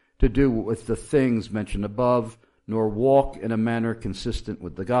nothing to do with the things mentioned above, nor walk in a manner consistent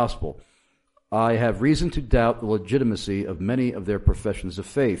with the gospel. I have reason to doubt the legitimacy of many of their professions of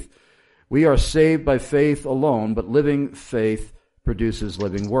faith. We are saved by faith alone, but living faith produces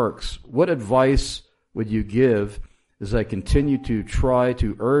living works. What advice would you give as I continue to try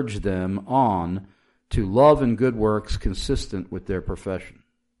to urge them on to love and good works consistent with their profession?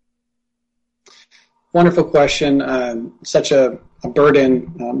 Wonderful question. Such a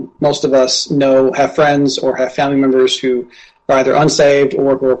burden. Most of us have friends or have family members who are either unsaved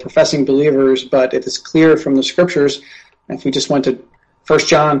or who are professing believers, but it is clear from the scriptures, if we just went to 1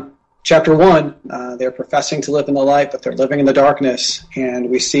 John chapter 1, they're professing to live in the light, but they're living in the darkness, and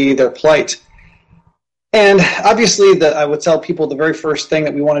we see their plight. And obviously, I would tell people the very first thing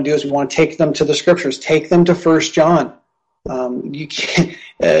that we want to do is we want to take them to the scriptures, take them to 1 John. You can't.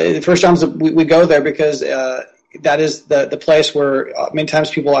 1 John, we go there because that is the place where many times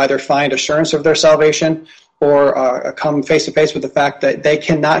people either find assurance of their salvation or come face to face with the fact that they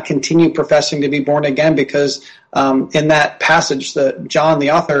cannot continue professing to be born again, because in that passage, John,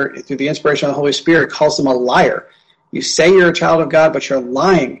 the author, through the inspiration of the Holy Spirit, calls them a liar. You say you're a child of God, but you're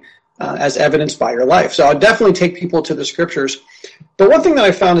lying, as evidenced by your life. So I'll definitely take people to the scriptures. But one thing that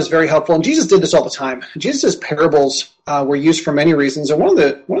I found is very helpful, and Jesus did this all the time. Jesus' parables were used for many reasons, and one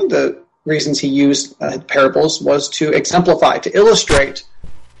of the reasons he used parables was to exemplify, to illustrate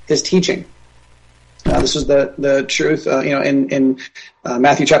his teaching. This was the truth, in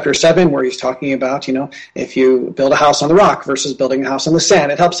Matthew chapter 7, where he's talking about, if you build a house on the rock versus building a house on the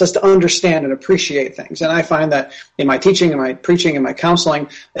sand. It helps us to understand and appreciate things. And I find that in my teaching, in my preaching, in my counseling,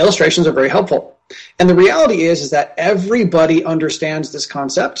 illustrations are very helpful. And the reality is that everybody understands this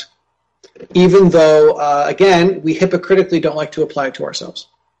concept, even though, again, we hypocritically don't like to apply it to ourselves.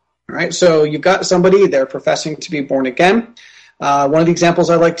 All right, so you've got somebody, they're professing to be born again. One of the examples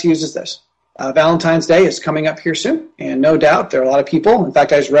I like to use is this. Valentine's Day is coming up here soon, and no doubt there are a lot of people. In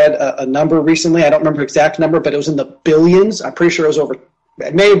fact, I just read a number recently. I don't remember the exact number, but it was in the billions. I'm pretty sure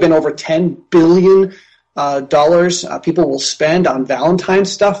it may have been over $10 billion people will spend on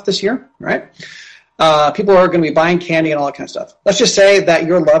Valentine's stuff this year, right? People are going to be buying candy and all that kind of stuff. Let's just say that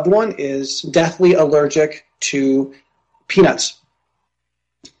your loved one is deathly allergic to peanuts.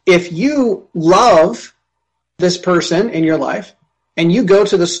 If you love this person in your life, and you go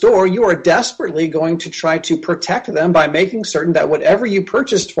to the store, you are desperately going to try to protect them by making certain that whatever you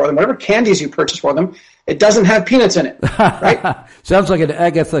purchased for them, whatever candies you purchased for them, it doesn't have peanuts in it, right? Sounds like an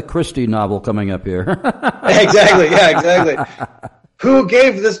Agatha Christie novel coming up here. Exactly, yeah, exactly. Who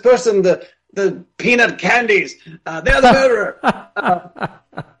gave this person the peanut candies? They're the murderer.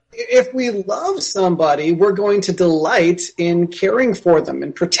 If we love somebody, we're going to delight in caring for them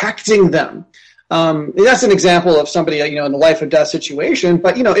and protecting them. That's an example of somebody, in the life or death situation.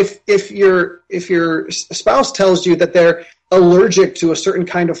 But, if your spouse tells you that they're allergic to a certain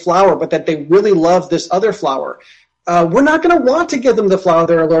kind of flower, but that they really love this other flower, we're not going to want to give them the flower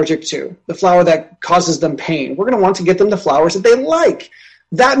they're allergic to, the flower that causes them pain. We're going to want to get them the flowers that they like.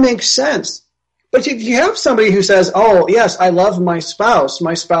 That makes sense. But if you have somebody who says, oh, yes, I love my spouse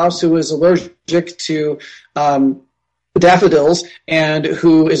who is allergic to daffodils and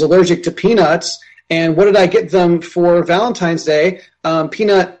who is allergic to peanuts, and what did I get them for Valentine's Day?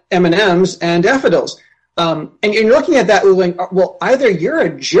 Peanut M&Ms and daffodils. And you're looking at that going, well, either you're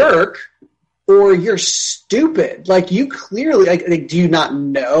a jerk or you're stupid. Like, you clearly, do you not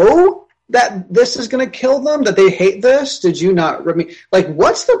know that this is going to kill them, that they hate this? Did you not,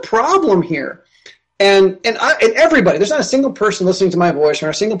 what's the problem here? And everybody, there's not a single person listening to my voice or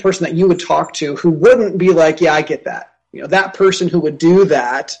a single person that you would talk to who wouldn't be like, yeah, I get that. That person who would do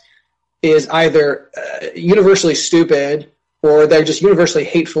that is either universally stupid or they're just universally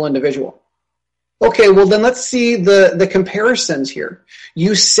hateful individual. Okay, well then let's see the comparisons here.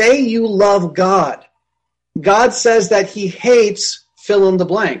 You say you love God. God says that he hates fill in the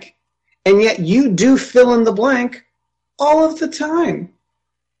blank. And yet you do fill in the blank all of the time.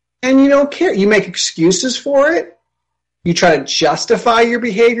 And you don't care. You make excuses for it. You try to justify your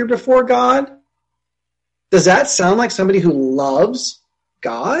behavior before God. Does that sound like somebody who loves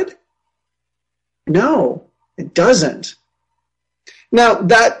God? No, it doesn't. Now,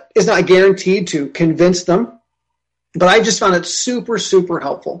 that is not guaranteed to convince them, but I just found it super, super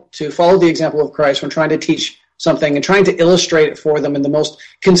helpful to follow the example of Christ when trying to teach something and trying to illustrate it for them in the most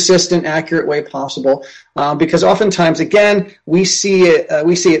consistent, accurate way possible. Because oftentimes, again, we see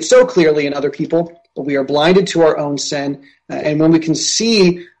it so clearly in other people, but we are blinded to our own sin. And when we can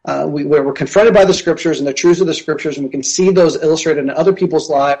see, we're confronted by the scriptures and the truths of the scriptures, and we can see those illustrated in other people's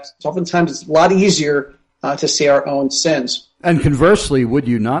lives, oftentimes it's a lot easier to see our own sins. And conversely, would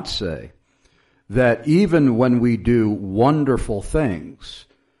you not say that even when we do wonderful things,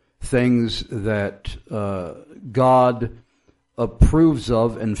 things that God approves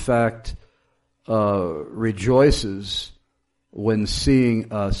of, in fact, rejoices when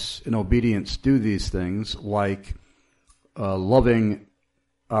seeing us in obedience do these things, like loving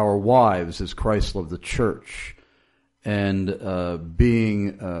our wives as Christ loved the church, and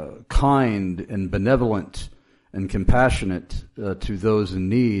being kind and benevolent and compassionate to those in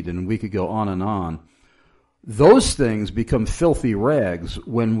need, and we could go on and on. Those things become filthy rags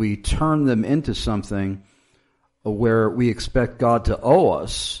when we turn them into something where we expect God to owe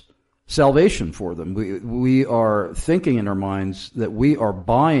us salvation for them. We are thinking in our minds that we are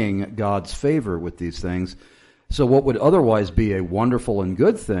buying God's favor with these things. So what would otherwise be a wonderful and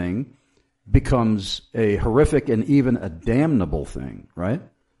good thing becomes a horrific and even a damnable thing, right?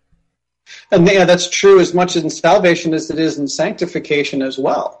 And yeah, that's true as much in salvation as it is in sanctification as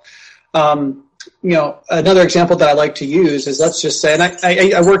well. Another example that I like to use is, let's just say, and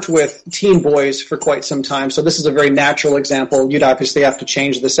I worked with teen boys for quite some time, so this is a very natural example. You'd obviously have to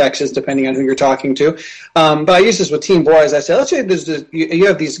change the sexes depending on who you're talking to. But I use this with teen boys. I say, let's say you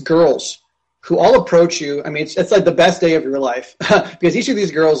have these girls who all approach you. I mean, it's like the best day of your life because each of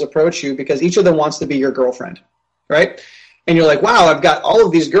these girls approach you because each of them wants to be your girlfriend, right? And you're like, wow, I've got all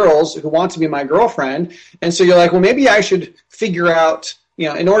of these girls who want to be my girlfriend. And so you're like, well, maybe I should figure out,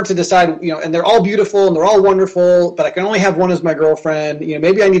 in order to decide, and they're all beautiful and they're all wonderful, but I can only have one as my girlfriend.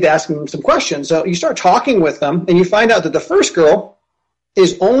 Maybe I need to ask them some questions. So you start talking with them and you find out that the first girl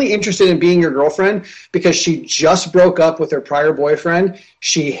is only interested in being your girlfriend because she just broke up with her prior boyfriend.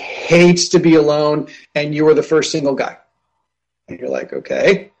 She hates to be alone, and you were the first single guy. And you're like,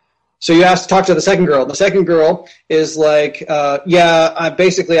 okay. So you have to talk to the second girl. The second girl is like, I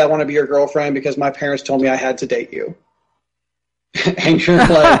want to be your girlfriend because my parents told me I had to date you. And you're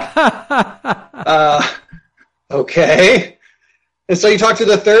like, okay. And so you talk to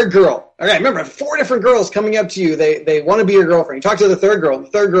the third girl. All right, remember, 4 different girls coming up to you. They want to be your girlfriend. You talk to the third girl. And the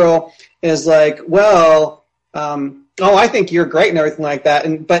third girl is like, well, I think you're great and everything like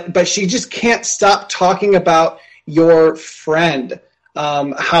that. But she just can't stop talking about your friend.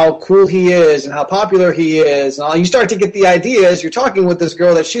 How cool he is and how popular he is. And you start to get the idea as you're talking with this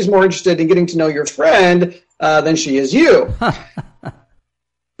girl that she's more interested in getting to know your friend than she is you.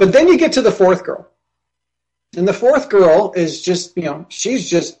 But then you get to the fourth girl. And the fourth girl is just, she's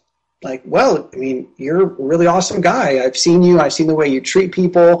just like, well, I mean, you're a really awesome guy. I've seen you. I've seen the way you treat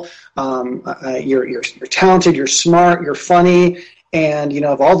people. You're talented. You're smart. You're funny. And,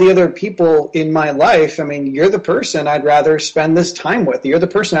 of all the other people in my life, I mean, you're the person I'd rather spend this time with. You're the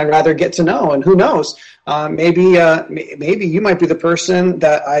person I'd rather get to know. And who knows, maybe you might be the person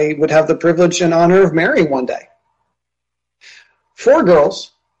that I would have the privilege and honor of marrying one day. 4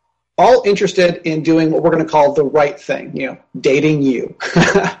 girls, all interested in doing what we're going to call the right thing, dating you.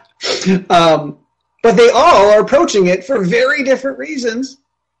 But they all are approaching it for very different reasons.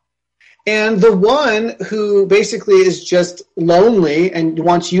 And the one who basically is just lonely and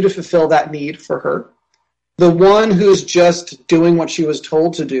wants you to fulfill that need for her, the one who's just doing what she was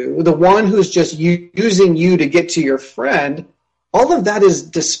told to do, the one who's just using you to get to your friend, all of that is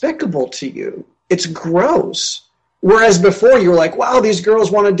despicable to you. It's gross. Whereas before you were like, wow, these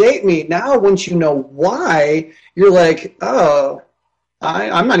girls want to date me. Now, once you know why, you're like, oh,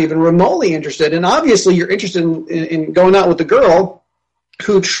 I'm not even remotely interested. And obviously you're interested in going out with the girl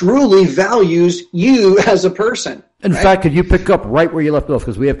who truly values you as a person. In fact, could you pick up right where you left off,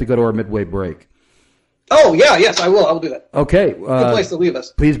 because we have to go to our midway break. Oh, yeah, yes, I will. I will do that. Okay. Good place to leave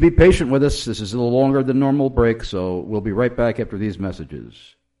us. Please be patient with us. This is a little longer than normal break, so we'll be right back after these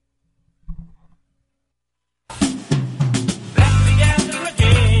messages.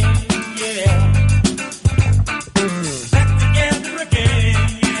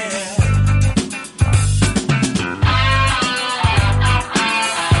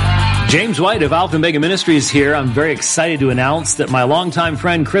 James White of Alpha and Omega Ministries here. I'm very excited to announce that my longtime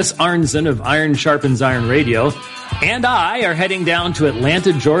friend Chris Arnzen of Iron Sharpens Iron Radio and I are heading down to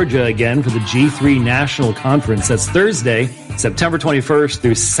Atlanta, Georgia again for the G3 National Conference. That's Thursday, September 21st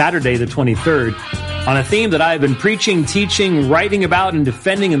through Saturday the 23rd on a theme that I've been preaching, teaching, writing about, and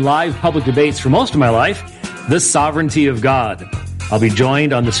defending in live public debates for most of my life, the sovereignty of God. I'll be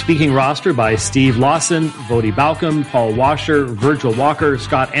joined on the speaking roster by Steve Lawson, Vodi Balcom, Paul Washer, Virgil Walker,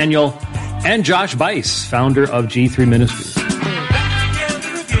 Scott Aniol, and Josh Bice, founder of G3 Ministries.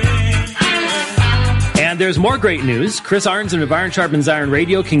 And there's more great news. Chris Arnzen of Iron Sharpens Iron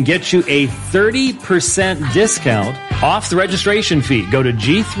Radio can get you a 30% discount off the registration fee. Go to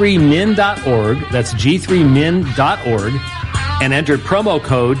g3min.org. That's g3min.org. and enter promo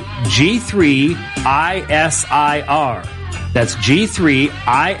code G3ISIR. That's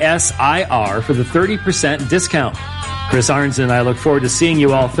G3ISIR for the 30% discount. Chris Arns and I look forward to seeing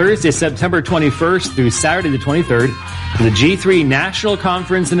you all Thursday, September 21st through Saturday the 23rd for the G3 National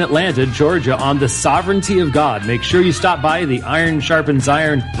Conference in Atlanta, Georgia on the sovereignty of God. Make sure you stop by the Iron Sharpens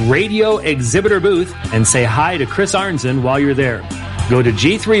Iron radio exhibitor booth and say hi to Chris Arnzen while you're there. Go to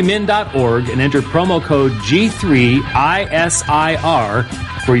g3min.org and enter promo code G3ISIR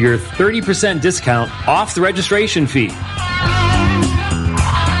for your 30% discount off the registration fee.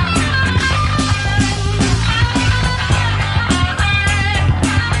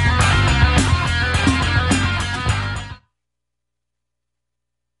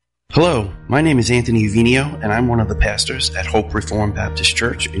 Hello, my name is Anthony Uvinio, and I'm one of the pastors at Hope Reformed Baptist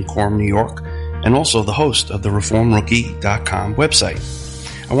Church in Coram, New York, and also the host of the ReformRookie.com website.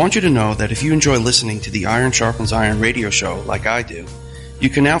 I want you to know that if you enjoy listening to the Iron Sharpens Iron radio show like I do, you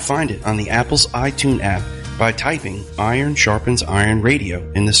can now find it on the Apple's iTunes app by typing Iron Sharpens Iron Radio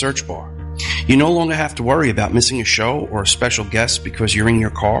in the search bar. You no longer have to worry about missing a show or a special guest because you're in your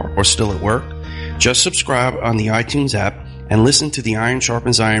car or still at work. Just subscribe on the iTunes app and listen to the Iron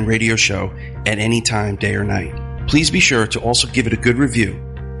Sharpens Iron radio show at any time, day or night. Please be sure to also give it a good review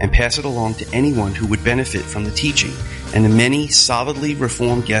and pass it along to anyone who would benefit from the teaching and the many solidly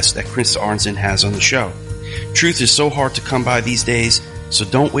reformed guests that Chris Arnzen has on the show. Truth is so hard to come by these days, so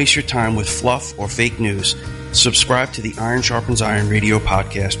don't waste your time with fluff or fake news. Subscribe to the Iron Sharpens Iron radio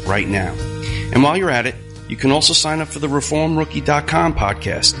podcast right now. And while you're at it, you can also sign up for the ReformRookie.com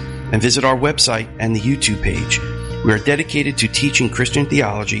podcast and visit our website and the YouTube page. We are dedicated to teaching Christian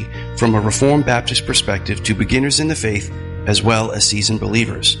theology from a Reformed Baptist perspective to beginners in the faith as well as seasoned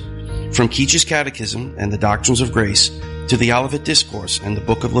believers. From Keach's Catechism and the Doctrines of Grace to the Olivet Discourse and the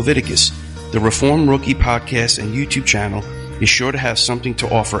Book of Leviticus, the Reformed Rookie podcast and YouTube channel is sure to have something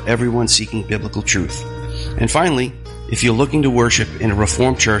to offer everyone seeking biblical truth. And finally, if you're looking to worship in a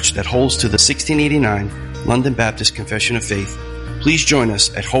Reformed church that holds to the 1689 London Baptist Confession of Faith, please join us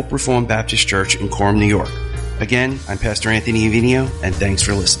at Hope Reformed Baptist Church in Coram, New York. Again, I'm Pastor Anthony Uvinio, and thanks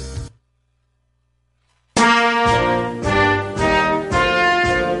for listening.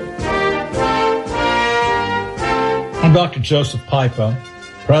 I'm Dr. Joseph Pipa,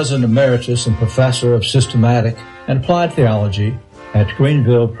 President Emeritus and Professor of Systematic and Applied Theology at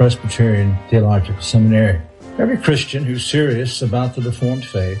Greenville Presbyterian Theological Seminary. Every Christian who's serious about the Reformed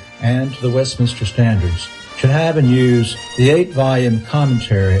faith and the Westminster Standards should have and use the 8-volume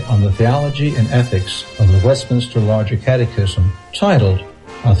commentary on the theology and ethics of the Westminster Larger Catechism titled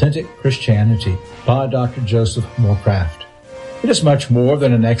Authentic Christianity by Dr. Joseph Moorcraft. It is much more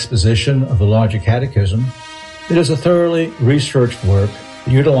than an exposition of the Larger Catechism. It is a thoroughly researched work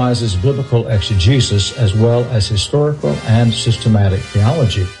that utilizes biblical exegesis as well as historical and systematic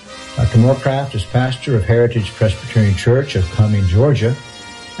theology. Dr. Moorcraft is pastor of Heritage Presbyterian Church of Cumming, Georgia,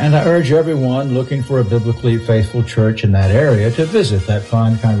 and I urge everyone looking for a biblically faithful church in that area to visit that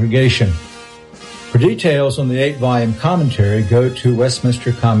fine congregation. For details on the 8-volume commentary, go to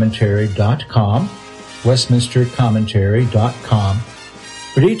westminstercommentary.com, westminstercommentary.com.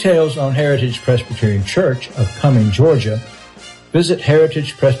 For details on Heritage Presbyterian Church of Cumming, Georgia, visit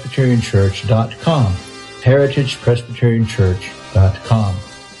heritagepresbyterianchurch.com, heritagepresbyterianchurch.com.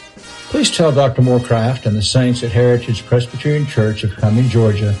 Please tell Dr. Moorcraft and the saints at Heritage Presbyterian Church of Cumming,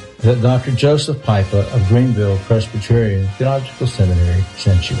 Georgia, that Dr. Joseph Pipa of Greenville Presbyterian Theological Seminary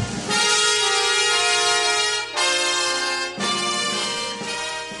sent you.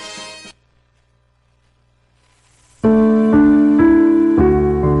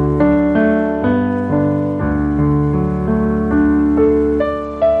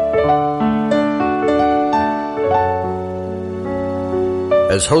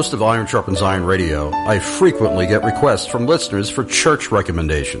 As host of Iron Sharpens Iron Radio, I frequently get requests from listeners for church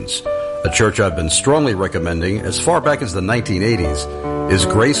recommendations. A church I've been strongly recommending as far back as the 1980s is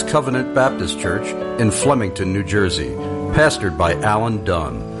Grace Covenant Baptist Church in Flemington, New Jersey, pastored by Alan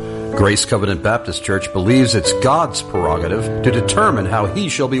Dunn. Grace Covenant Baptist Church believes it's God's prerogative to determine how He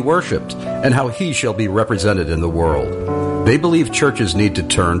shall be worshipped and how He shall be represented in the world. They believe churches need to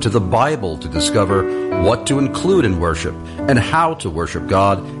turn to the Bible to discover what to include in worship and how to worship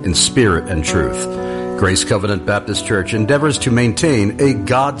God in spirit and truth. Grace Covenant Baptist Church endeavors to maintain a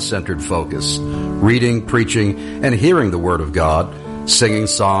God-centered focus, reading, preaching, and hearing the Word of God. Singing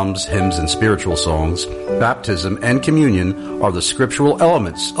psalms, hymns, and spiritual songs, baptism, and communion are the scriptural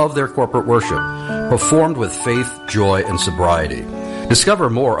elements of their corporate worship, performed with faith, joy, and sobriety. Discover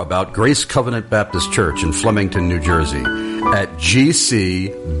more about Grace Covenant Baptist Church in Flemington, New Jersey at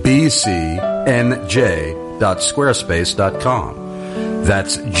gcbcnj.org. gcbcnj.squarespace.com.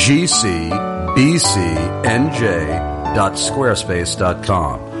 That's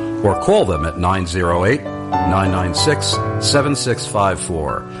gcbcnj.squarespace.com. Or call them at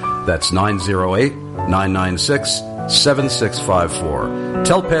 908-996-7654. That's 908-996-7654.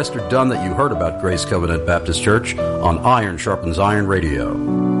 Tell Pastor Dunn that you heard about Grace Covenant Baptist Church on Iron Sharpens Iron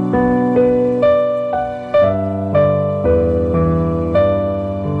Radio.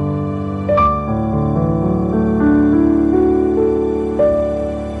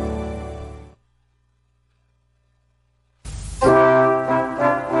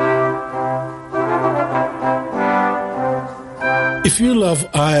 If you love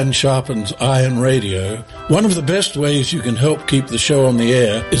Iron Sharpens Iron Radio, one of the best ways you can help keep the show on the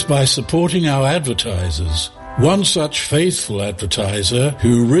air is by supporting our advertisers. One such faithful advertiser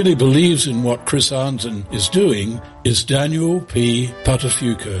who really believes in what Chris Arnzen is doing is Daniel P.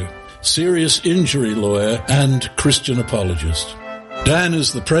 Patafuco, serious injury lawyer and Christian apologist. Dan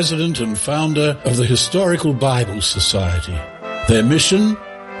is the president and founder of the Historical Bible Society. Their mission?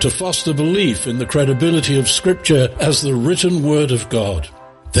 To foster belief in the credibility of Scripture as the written Word of God.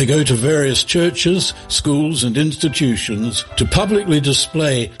 They go to various churches, schools, and institutions to publicly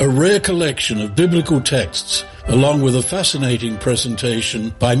display a rare collection of biblical texts, along with a fascinating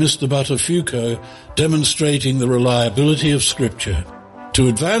presentation by Mr. Buttafuoco demonstrating the reliability of Scripture. To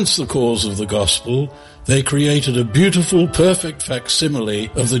advance the cause of the gospel, they created a beautiful, perfect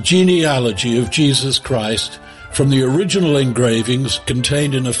facsimile of the genealogy of Jesus Christ from the original engravings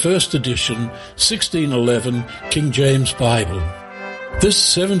contained in a first edition 1611 King James Bible. This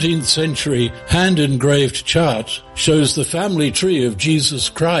 17th century hand-engraved chart shows the family tree of Jesus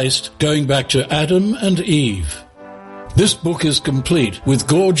Christ going back to Adam and Eve. This book is complete with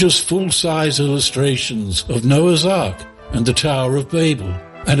gorgeous full-size illustrations of Noah's Ark and the Tower of Babel,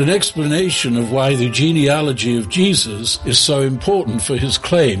 and an explanation of why the genealogy of Jesus is so important for his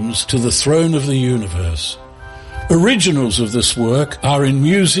claims to the throne of the universe. Originals of this work are in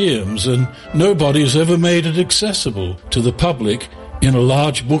museums, and nobody's ever made it accessible to the public in a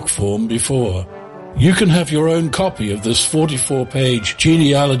large book form before. You can have your own copy of this 44-page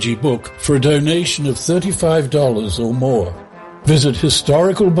genealogy book for a donation of $35 or more. Visit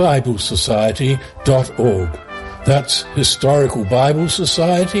historicalbiblesociety.org. That's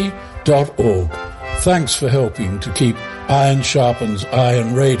historicalbiblesociety.org. Thanks for helping to keep Iron Sharpens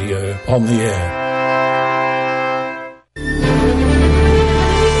Iron Radio on the air.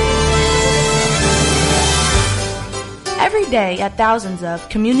 Every day at thousands of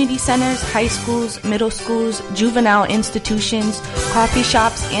community centers, high schools, middle schools, juvenile institutions, coffee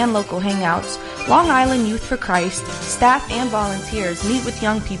shops, and local hangouts, Long Island Youth for Christ, staff and volunteers meet with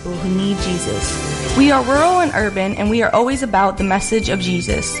young people who need Jesus. We are rural and urban, and we are always about the message of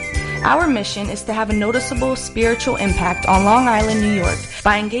Jesus. Our mission is to have a noticeable spiritual impact on Long Island, New York,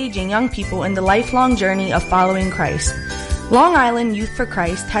 by engaging young people in the lifelong journey of following Christ. Long Island Youth for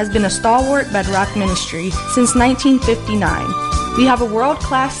Christ has been a stalwart bedrock ministry since 1959. We have a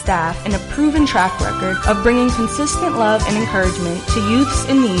world-class staff and a proven track record of bringing consistent love and encouragement to youths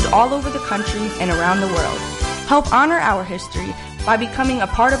in need all over the country and around the world. Help honor our history by becoming a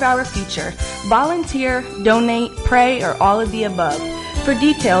part of our future. Volunteer, donate, pray, or all of the above. For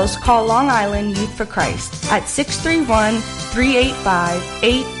details, call Long Island Youth for Christ at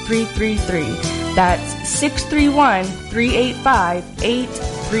 631-385-8333. That's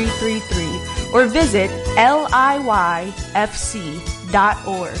 631-385-8333. Or visit LIYFC.org.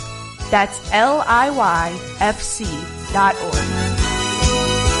 That's LIYFC.org.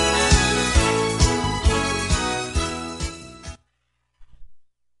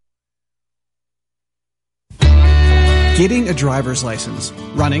 Getting a driver's license,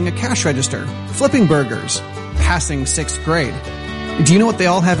 running a cash register, flipping burgers, passing 6th grade. Do you know what they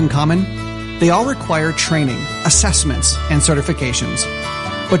all have in common? They all require training, assessments, and certifications.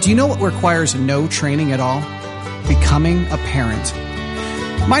 But do you know what requires no training at all? Becoming a parent.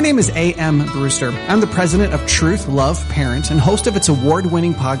 My name is A.M. Brewster. I'm the president of Truth, Love, Parent, and host of its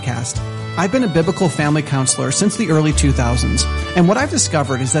award-winning podcast. I've been a biblical family counselor since the early 2000s, and what I've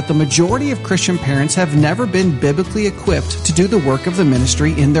discovered is that the majority of Christian parents have never been biblically equipped to do the work of the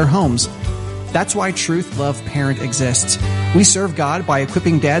ministry in their homes. That's why Truth, Love, Parent exists. We serve God by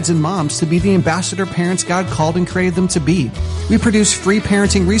equipping dads and moms to be the ambassador parents God called and created them to be. We produce free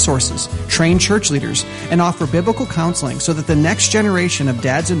parenting resources, train church leaders, and offer biblical counseling so that the next generation of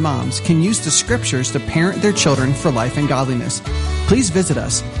dads and moms can use the scriptures to parent their children for life and godliness. Please visit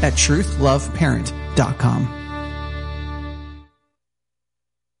us at truthloveparent.com.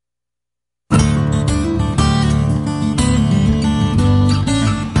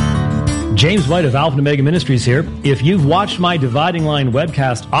 James White of Alpha and Omega Ministries here. If you've watched my Dividing Line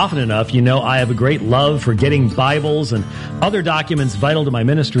webcast often enough, you know I have a great love for getting Bibles and other documents vital to my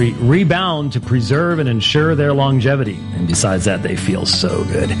ministry rebound to preserve and ensure their longevity. And besides that, they feel so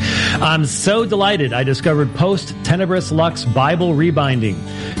good. I'm so delighted I discovered Post Tenebris Lux Bible Rebinding.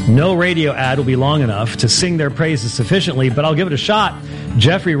 No radio ad will be long enough to sing their praises sufficiently, but I'll give it a shot.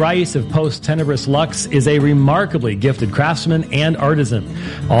 Jeffrey Rice of Post Tenebris Lux is a remarkably gifted craftsman and artisan.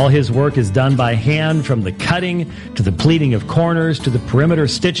 All his work is done by hand, from the cutting to the pleating of corners to the perimeter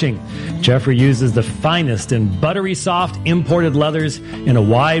stitching. Jeffrey uses the finest and buttery soft imported leathers in a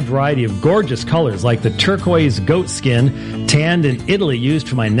wide variety of gorgeous colors, like the turquoise goat skin, tanned in Italy, used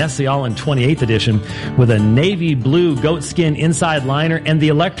for my Nestle-Aland 28th edition, with a navy blue goat skin inside liner, and the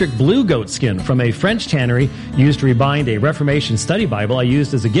electric blue goat skin from a French tannery used to rebind a Reformation study Bible I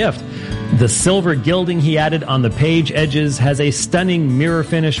used as a gift. The silver gilding he added on the page edges has a stunning mirror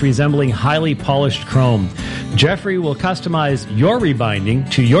finish resembling highly polished chrome. Jeffrey will customize your rebinding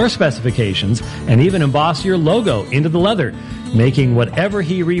to your specifications and even emboss your logo into the leather, making whatever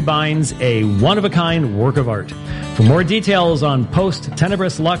he rebinds a one-of-a-kind work of art. For more details on Post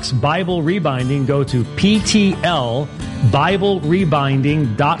Tenebris Lux Bible Rebinding, go to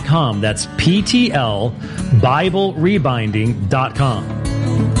PTLBibleRebinding.com. That's PTLBibleRebinding.com.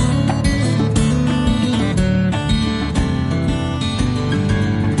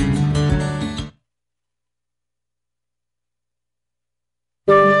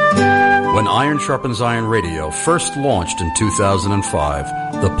 When Iron Sharpens Iron Radio first launched in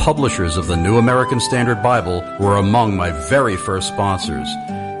 2005, the publishers of the New American Standard Bible were among my very first sponsors.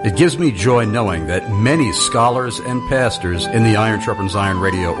 It gives me joy knowing that many scholars and pastors in the Iron Sharpens Iron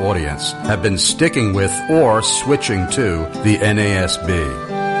Radio audience have been sticking with or switching to the NASB.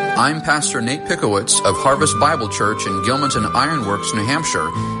 I'm Pastor Nate Pickowitz of Harvest Bible Church in Gilmanton Ironworks, New Hampshire,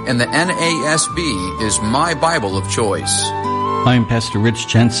 and the NASB is my Bible of choice. I'm Pastor Rich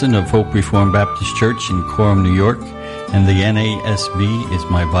Jensen of Hope Reformed Baptist Church in Coram, New York, and the NASB is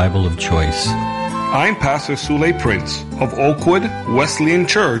my Bible of choice. I'm Pastor Sule Prince of Oakwood Wesleyan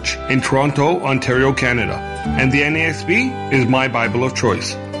Church in Toronto, Ontario, Canada, and the NASB is my Bible of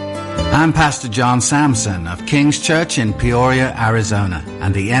choice. I'm Pastor John Sampson of King's Church in Peoria, Arizona,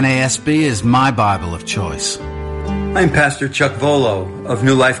 and the NASB is my Bible of choice. I'm Pastor Chuck Volo of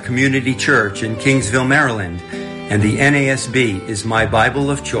New Life Community Church in Kingsville, Maryland, and the NASB is my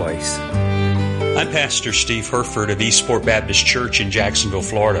Bible of choice. I'm Pastor Steve Herford of Eastport Baptist Church in Jacksonville,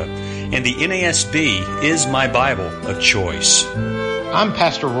 Florida, and the NASB is my Bible of choice. I'm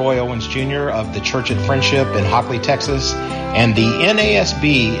Pastor Roy Owens Jr. of the Church at Friendship in Hockley, Texas, and the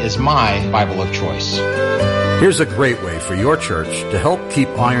NASB is my Bible of choice. Here's a great way for your church to help keep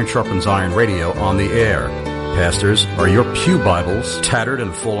Iron Sharpens Iron Radio on the air. Pastors, are your pew Bibles tattered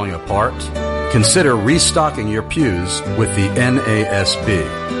and falling apart? Consider restocking your pews with the NASB.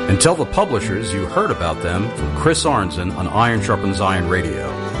 And tell the publishers you heard about them from Chris Arnzen on Iron Sharpens Iron Radio.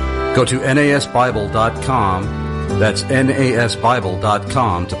 Go to NASBible.com. That's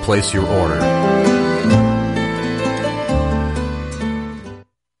NASBible.com to place your order.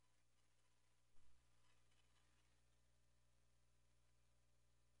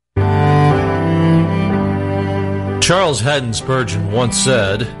 Charles Haddon Spurgeon once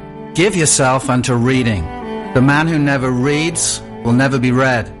said, "Give yourself unto reading. The man who never reads will never be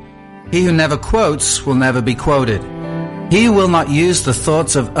read. He who never quotes will never be quoted. He who will not use the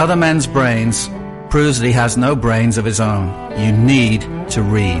thoughts of other men's brains proves that he has no brains of his own. You need to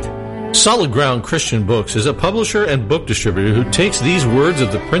read." Solid Ground Christian Books is a publisher and book distributor who takes these words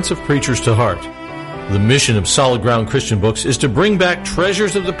of the Prince of Preachers to heart. The mission of Solid Ground Christian Books is to bring back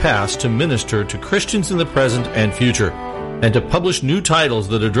treasures of the past to minister to Christians in the present and future, and to publish new titles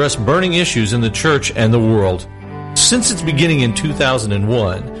that address burning issues in the church and the world. Since its beginning in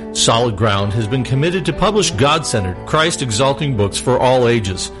 2001, Solid Ground has been committed to publish God-centered, Christ-exalting books for all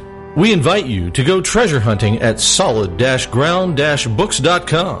ages. We invite you to go treasure hunting at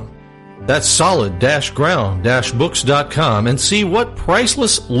solid-ground-books.com. That's solid-ground-books.com, and see what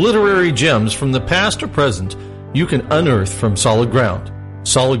priceless literary gems from the past or present you can unearth from Solid Ground.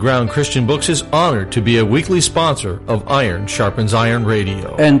 Solid Ground Christian Books is honored to be a weekly sponsor of Iron Sharpens Iron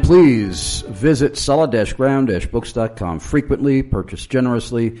Radio. And please visit solid-ground-books.com frequently, purchase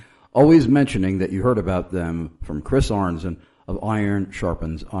generously, always mentioning that you heard about them from Chris Arnzen of Iron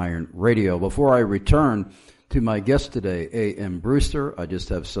Sharpens Iron Radio. Before I return to my guest today, A.M. Brewster, I just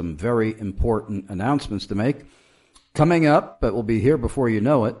have some very important announcements to make. Coming up, but we'll be here before you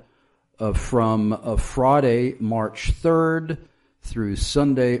know it, from Friday, March 3rd through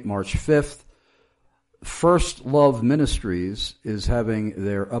Sunday, March 5th, First Love Ministries is having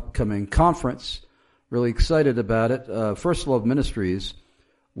their upcoming conference. Really excited about it. First Love Ministries,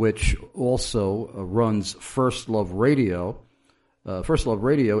 which also runs First Love Radio. First Love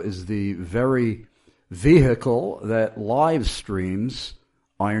Radio is the very vehicle that live streams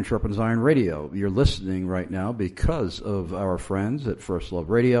Iron Sharpens Iron Radio. You're listening right now because of our friends at First Love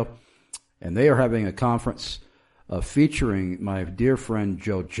Radio, and they are having a conference featuring my dear friend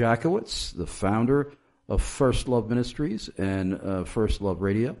Joe Jackowitz, the founder of First Love Ministries and First Love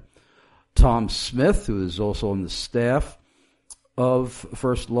Radio, Tom Smith, who is also on the staff of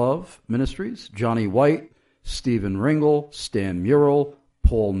First Love Ministries, Johnny White, Stephen Ringel, Stan Murrell,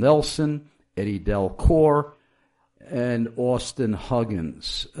 Paul Nelson, Eddie Delcourt, and Austin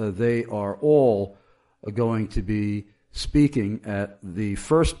Huggins. They are all going to be speaking at the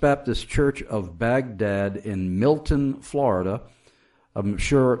First Baptist Church of Baghdad in Milton, Florida. I'm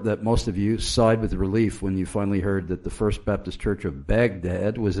sure that most of you sighed with relief when you finally heard that the First Baptist Church of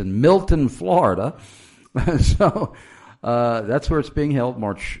Baghdad was in Milton, Florida. So that's where it's being held,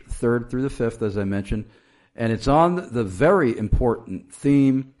 March 3rd through the 5th, as I mentioned. And it's on the very important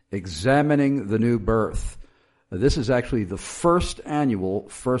theme, Examining the New Birth. This is actually the first annual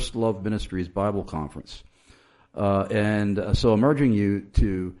First Love Ministries Bible Conference. So I'm urging you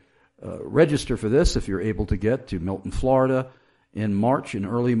to register for this if you're able to get to Milton, Florida in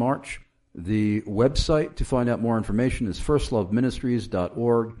early March. The website to find out more information is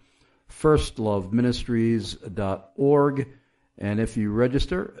firstloveministries.org, firstloveministries.org. And if you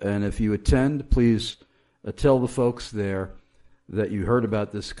register and if you attend, please tell the folks there that you heard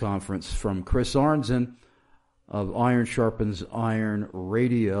about this conference from Chris Arnzen of Iron Sharpens Iron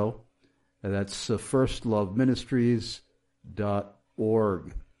Radio. That's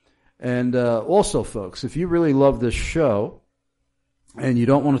firstloveministries.org. And also, folks, if you really love this show and you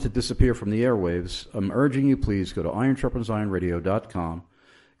don't want it to disappear from the airwaves, I'm urging you, please go to ironsharpensironradio.com,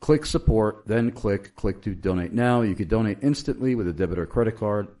 click support, then click to donate now. You could donate instantly with a debit or credit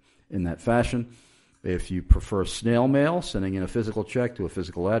card in that fashion. If you prefer snail mail, sending in a physical check to a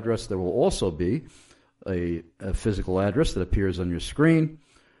physical address, there will also be a physical address that appears on your screen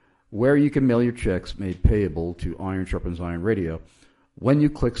where you can mail your checks made payable to Iron Sharpens Iron Radio when you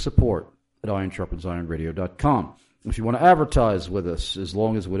click support at ironsharpensironradio.com. If you want to advertise with us, as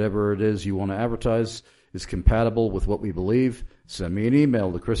long as whatever it is you want to advertise is compatible with what we believe, send me an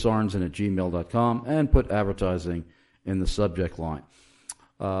email to chrisarnzen@gmail.com and put advertising in the subject line.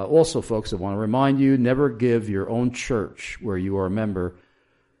 Also, folks, I want to remind you, never give your own church where you are a member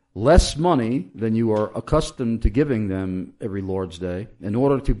less money than you are accustomed to giving them every Lord's Day in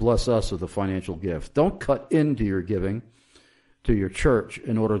order to bless us with a financial gift. Don't cut into your giving to your church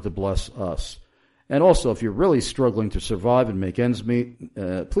in order to bless us. And also, if you're really struggling to survive and make ends meet,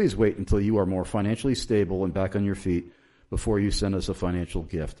 please wait until you are more financially stable and back on your feet before you send us a financial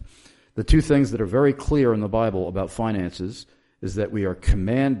gift. The two things that are very clear in the Bible about finances is that we are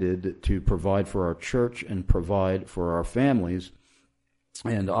commanded to provide for our church and provide for our families.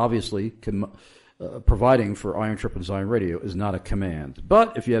 And obviously, providing for Iron Sharpens Iron Radio is not a command.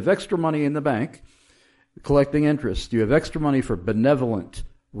 But if you have extra money in the bank, collecting interest, you have extra money for benevolent,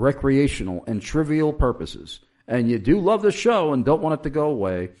 recreational, and trivial purposes, and you do love the show and don't want it to go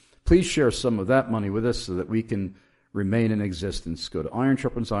away, please share some of that money with us so that we can remain in existence. Go to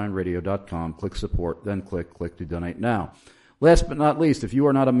ironsharpensironradio.com, click support, then click to donate now. Last but not least, if you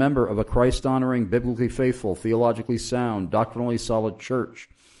are not a member of a Christ-honoring, biblically faithful, theologically sound, doctrinally solid church,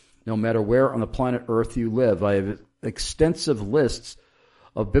 no matter where on the planet Earth you live, I have extensive lists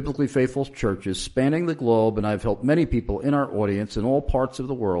of biblically faithful churches spanning the globe, and I've helped many people in our audience in all parts of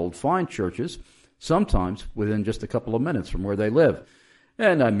the world find churches, sometimes within just a couple of minutes from where they live.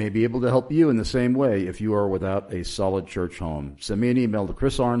 And I may be able to help you in the same way if you are without a solid church home. Send me an email to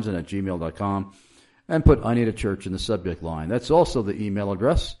chrisarnzen@gmail.com. and put I Need a Church in the subject line. That's also the email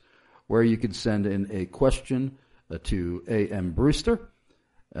address where you can send in a question to A.M. Brewster.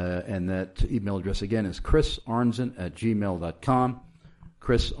 And that email address again is chrisarnzen@gmail.com.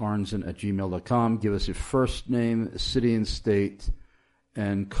 chrisarnzen@gmail.com. Give us your first name, city and state,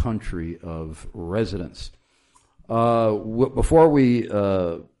 and country of residence. Before we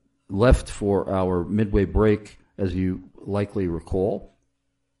left for our midway break, as you likely recall,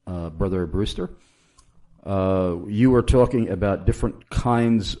 Brother Brewster, you were talking about different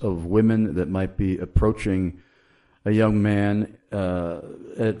kinds of women that might be approaching a young man,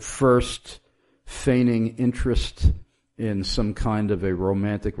 at first feigning interest in some kind of a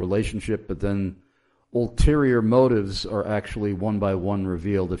romantic relationship, but then ulterior motives are actually one by one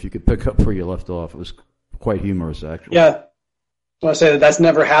revealed. If you could pick up where you left off, it was quite humorous, actually. Yeah. want to say that that's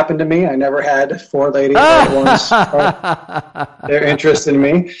never happened to me. I never had 4 ladies at once their interest in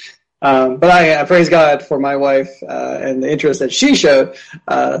me. But I praise God for my wife and the interest that she showed.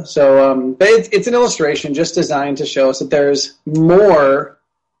 But it's an illustration just designed to show us that there's more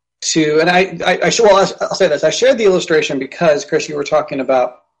to. And I'll say this. I shared the illustration because, Chris, you were talking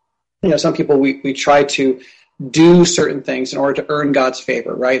about, some people we try to do certain things in order to earn God's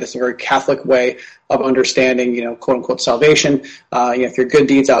favor, right? That's a very Catholic way of understanding, quote unquote salvation. If your good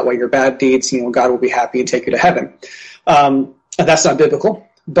deeds outweigh your bad deeds, God will be happy and take you to heaven. That's not biblical.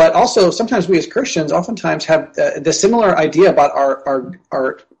 But also, sometimes we as Christians oftentimes have the similar idea about our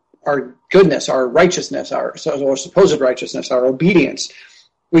goodness, our righteousness, our supposed righteousness, our obedience.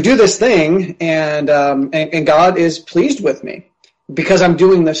 We do this thing, and God is pleased with me because I'm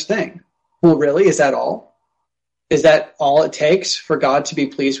doing this thing. Well, really, is that all? Is that all it takes for God to be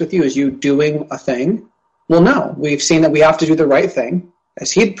pleased with you? Is you doing a thing? Well, no. We've seen that we have to do the right thing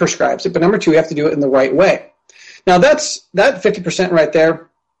as He prescribes it. But number 2, we have to do it in the right way. Now, that 50% right there.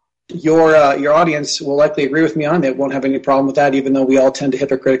 Your audience will likely agree with me on. They won't have any problem with that, even though we all tend to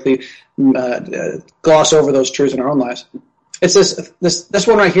hypocritically gloss over those truths in our own lives. It's this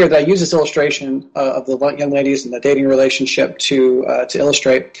one right here that I use this illustration of the young ladies and the dating relationship to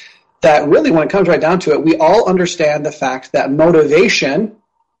illustrate that really, when it comes right down to it, we all understand the fact that motivation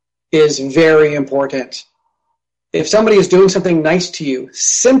is very important. If somebody is doing something nice to you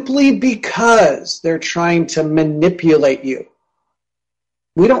simply because they're trying to manipulate you,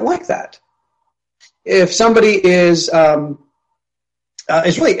 we don't like that. If somebody is really,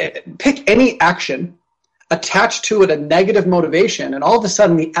 pick any action, attach to it a negative motivation, and all of a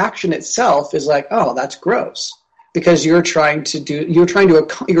sudden the action itself is like, oh, that's gross, because you're doing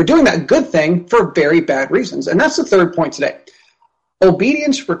that good thing for very bad reasons. And that's the third point today.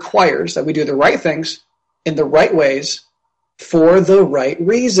 Obedience requires that we do the right things in the right ways for the right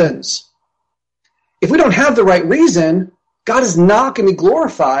reasons. If we don't have the right reason, God is not going to be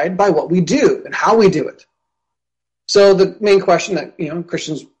glorified by what we do and how we do it. So the main question that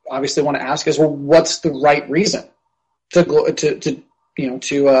Christians obviously want to ask is, well, what's the right reason to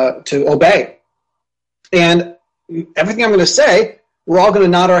obey? And everything I'm going to say, we're all going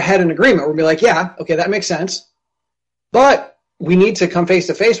to nod our head in agreement. We'll be like, yeah, okay, that makes sense. But we need to come face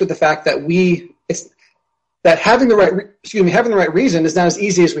to face with the fact that having the right reason is not as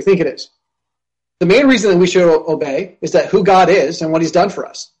easy as we think it is. The main reason that we should obey is that who God is and what He's done for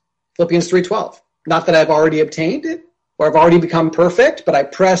us. Philippians 3:12. Not that I've already obtained it or I've already become perfect, but I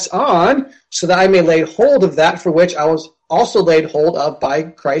press on so that I may lay hold of that for which I was also laid hold of by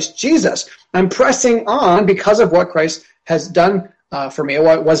Christ Jesus. I'm pressing on because of what Christ has done for me, or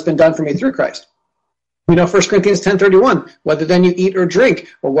what has been done for me through Christ. 1 Corinthians 10:31. Whether then you eat or drink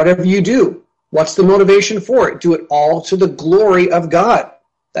or whatever you do, what's the motivation for it? Do it all to the glory of God.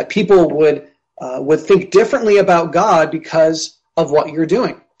 That people would think differently about God because of what you're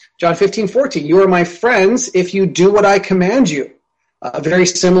doing. John 15:14, you are my friends if you do what I command you. Very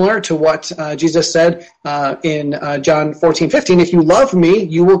similar to what Jesus said in John 14:15, if you love me,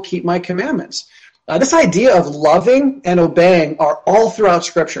 you will keep my commandments. This idea of loving and obeying are all throughout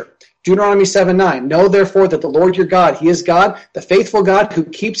Scripture. Deuteronomy 7:9, know therefore that the Lord your God, He is God, the faithful God who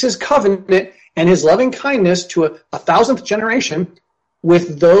keeps His covenant and His loving kindness to a thousandth generation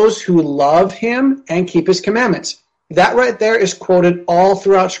with those who love Him and keep His commandments. That right there is quoted all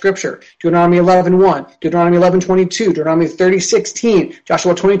throughout Scripture. Deuteronomy 11:1, Deuteronomy 11:22, Deuteronomy 30:16,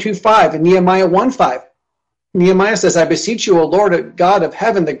 Joshua 22:5, and Nehemiah 1:5. Nehemiah says, I beseech you, O Lord God of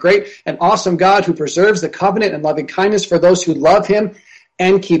heaven, the great and awesome God who preserves the covenant and loving kindness for those who love Him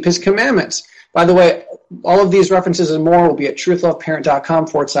and keep His commandments. By the way, all of these references and more will be at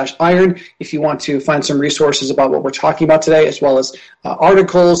truthloveparent.com/iron if you want to find some resources about what we're talking about today, as well as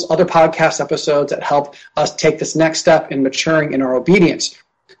articles, other podcast episodes that help us take this next step in maturing in our obedience.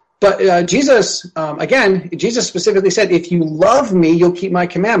 But Jesus specifically said, if you love me, you'll keep my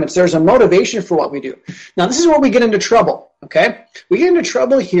commandments. There's a motivation for what we do. Now, this is where we get into trouble, okay? We get into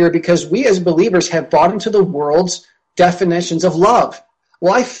trouble here because we as believers have bought into the world's definitions of love.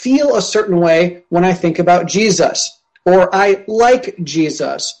 Well, I feel a certain way when I think about Jesus, or I like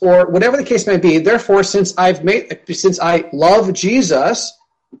Jesus, or whatever the case may be. Therefore, since I love Jesus,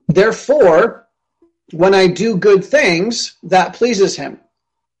 therefore, when I do good things, that pleases Him.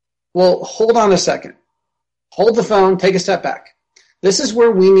 Well, hold on a second. Hold the phone, take a step back. This is where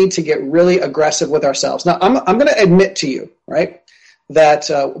we need to get really aggressive with ourselves. Now, I'm going to admit to you, right,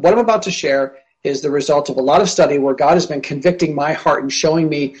 that what I'm about to share is the result of a lot of study where God has been convicting my heart and showing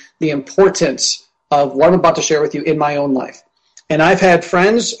me the importance of what I'm about to share with you in my own life. And I've had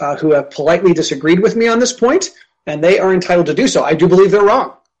friends who have politely disagreed with me on this point, and they are entitled to do so. I do believe they're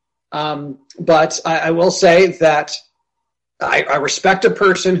wrong. But I will say that I respect a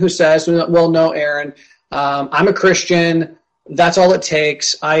person who says, well, no, Aaron, I'm a Christian. That's all it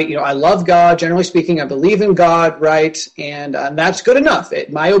takes. I love God. Generally speaking, I believe in God, right? And that's good enough.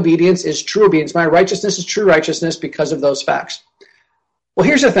 My obedience is true obedience. My righteousness is true righteousness because of those facts. Well,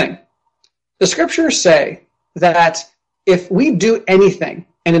 here's the thing. The scriptures say that if we do anything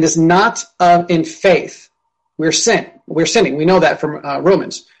and it is not in faith, we're sinning. We know that from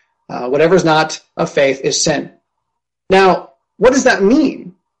Romans. Whatever is not of faith is sin. Now, what does that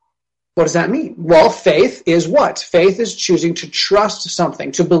mean? What does that mean? Well, faith is what? Faith is choosing to trust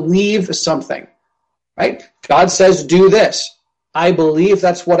something, to believe something, right? God says, do this. I believe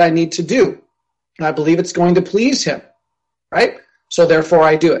that's what I need to do. And I believe it's going to please him, right? So therefore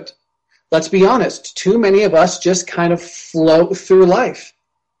I do it. Let's be honest. Too many of us just kind of float through life.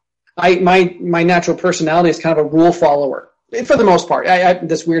 My natural personality is kind of a rule follower. For the most part, I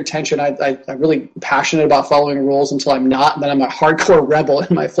this weird tension. I'm really passionate about following rules until I'm not, and then I'm a hardcore rebel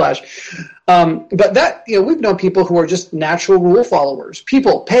in my flesh. But that, we've known people who are just natural rule followers.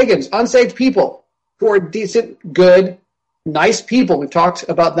 People, pagans, unsaved people who are decent, good, nice people. We've talked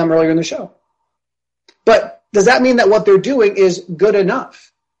about them earlier in the show. But does that mean that what they're doing is good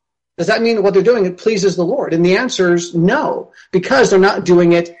enough? Does that mean what they're doing it pleases the Lord? And the answer is no, because they're not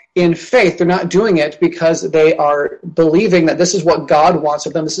doing it in faith. They're not doing it because they are believing that this is what God wants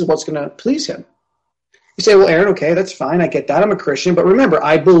of them. This is what's going to please him. You say, well, Aaron, okay, that's fine. I get that. I'm a Christian. But remember,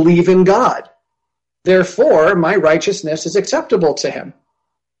 I believe in God. Therefore, my righteousness is acceptable to him.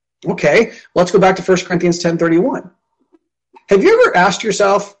 Okay, let's go back to 1 Corinthians 10:31. Have you ever asked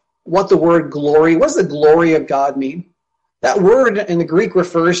yourself what the word glory, what does the glory of God mean? That word in the Greek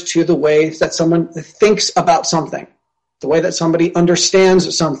refers to the way that someone thinks about something, the way that somebody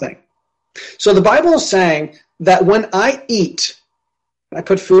understands something. So the Bible is saying that when I eat, when I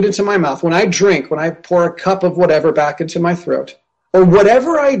put food into my mouth, when I drink, when I pour a cup of whatever back into my throat, or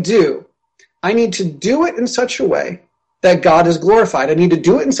whatever I do, I need to do it in such a way that God is glorified. I need to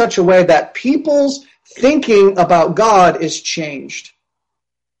do it in such a way that people's thinking about God is changed.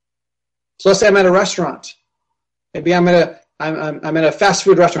 So let's say I'm at a restaurant. Maybe I'm at a fast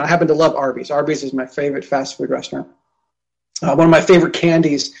food restaurant. I happen to love Arby's. Arby's is my favorite fast food restaurant. One of my favorite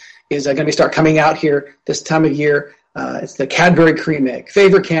candies is going to start coming out here this time of year. It's the Cadbury Cream Egg.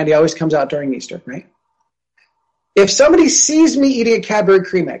 Favorite candy, always comes out during Easter, right? If somebody sees me eating a Cadbury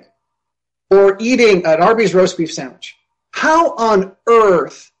Cream Egg or eating an Arby's roast beef sandwich, how on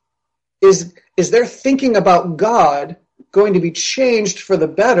earth is their thinking about God going to be changed for the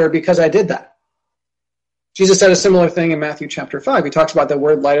better because I did that? Jesus said a similar thing in Matthew chapter 5. He talks about the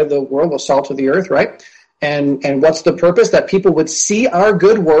word light of the world, the salt of the earth, right? And what's the purpose? That people would see our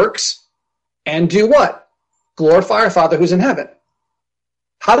good works and do what? Glorify our Father who's in heaven.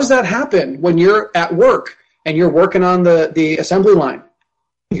 How does that happen when you're at work and you're working on the assembly line?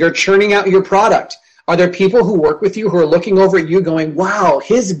 You're churning out your product. Are there people who work with you who are looking over at you going, wow,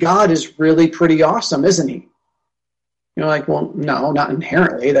 his God is really pretty awesome, isn't he? You're like, well, no, not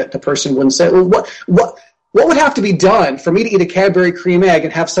inherently. That the person wouldn't say, well, what would have to be done for me to eat a Cadbury Cream Egg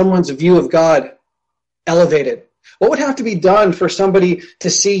and have someone's view of God elevated? What would have to be done for somebody to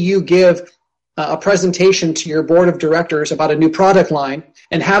see you give a presentation to your board of directors about a new product line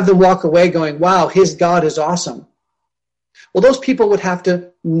and have them walk away going, wow, his God is awesome? Well, those people would have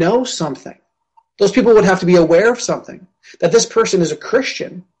to know something. Those people would have to be aware of something, that this person is a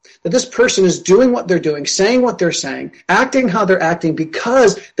Christian, that this person is doing what they're doing, saying what they're saying, acting how they're acting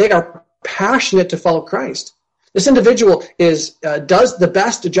because they are passionate to follow Christ. This individual does the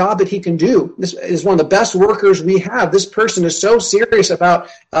best job that he can do. This is one of the best workers we have. This person is so serious about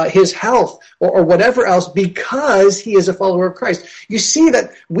his health or whatever else because he is a follower of Christ. You see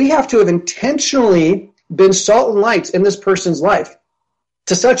that we have to have intentionally been salt and light in this person's life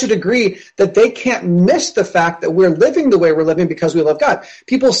to such a degree that they can't miss the fact that we're living the way we're living because we love God.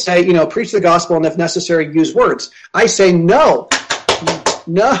 People say, preach the gospel and if necessary, use words. I say no.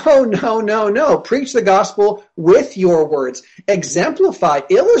 No. Preach the gospel with your words. Exemplify,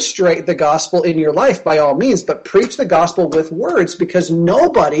 illustrate the gospel in your life by all means, but preach the gospel with words because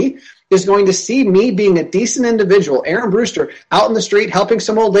nobody is going to see me being a decent individual, Aaron Brewster, out in the street helping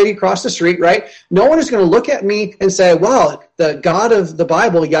some old lady cross the street, right? No one is going to look at me and say, wow, the God of the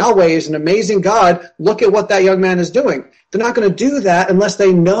Bible, Yahweh, is an amazing God. Look at what that young man is doing. They're not going to do that unless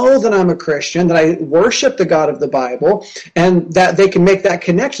they know that I'm a Christian, that I worship the God of the Bible, and that they can make that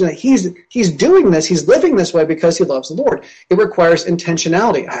connection that he's doing this, he's living this way because he loves the Lord. It requires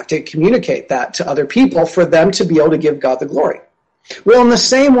intentionality. I have to communicate that to other people for them to be able to give God the glory. Well, in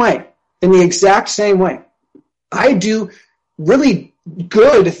the exact same way, I do really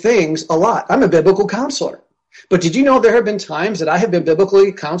good things a lot. I'm a biblical counselor. But did you know there have been times that I have been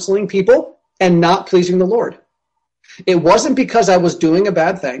biblically counseling people and not pleasing the Lord? It wasn't because I was doing a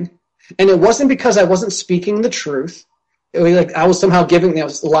bad thing, and it wasn't because I wasn't speaking the truth. It was like I was somehow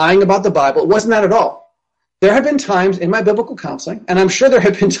lying about the Bible. It wasn't that at all. There have been times in my biblical counseling, and I'm sure there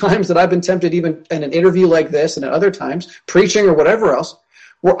have been times that I've been tempted even in an interview like this and at other times, preaching or whatever else,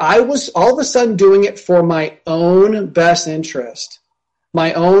 where I was all of a sudden doing it for my own best interest,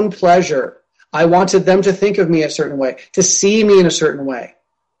 my own pleasure. I wanted them to think of me a certain way, to see me in a certain way.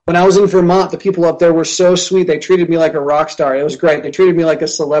 When I was in Vermont, the people up there were so sweet. They treated me like a rock star. It was great. They treated me like a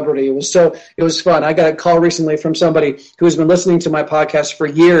celebrity. It was fun. I got a call recently from somebody who has been listening to my podcast for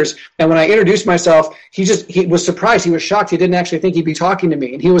years. And when I introduced myself, he was surprised. He was shocked. He didn't actually think he'd be talking to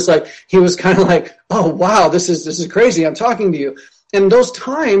me. And he was kind of like, oh, wow, this is crazy. I'm talking to you. And those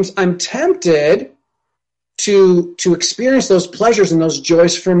times I'm tempted to experience those pleasures and those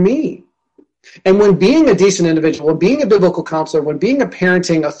joys for me. And when being a decent individual, when being a biblical counselor, when being a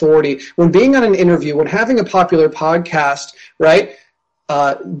parenting authority, when being on an interview, when having a popular podcast, right,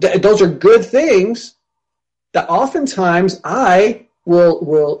 those are good things that oftentimes I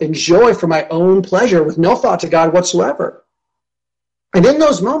will enjoy for my own pleasure with no thought to God whatsoever. And in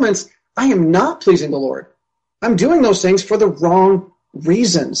those moments, I am not pleasing the Lord. I'm doing those things for the wrong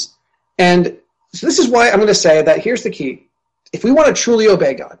reasons. And so this is why I'm going to say that here's the key. If we want to truly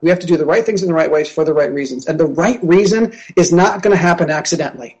obey God, we have to do the right things in the right ways for the right reasons. And the right reason is not going to happen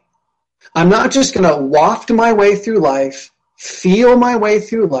accidentally. I'm not just going to waft my way through life, feel my way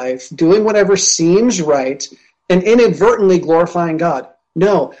through life, doing whatever seems right, and inadvertently glorifying God.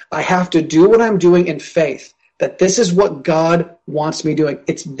 No, I have to do what I'm doing in faith, that this is what God wants me doing.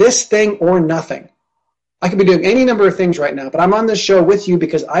 It's this thing or nothing. I could be doing any number of things right now, but I'm on this show with you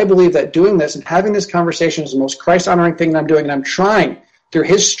because I believe that doing this and having this conversation is the most Christ-honoring thing that I'm doing, and I'm trying, through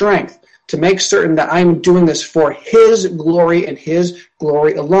His strength, to make certain that I'm doing this for His glory and His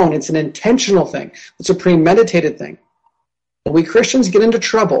glory alone. It's an intentional thing. It's a premeditated thing. When we Christians get into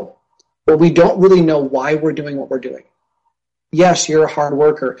trouble, but we don't really know why we're doing what we're doing. Yes, you're a hard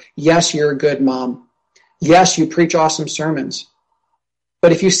worker. Yes, you're a good mom. Yes, you preach awesome sermons.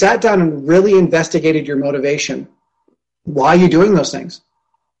 But if you sat down and really investigated your motivation, why are you doing those things?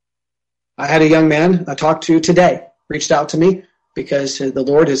 I had a young man I talked to today, reached out to me because the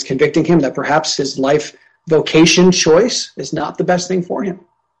Lord is convicting him that perhaps his life vocation choice is not the best thing for him.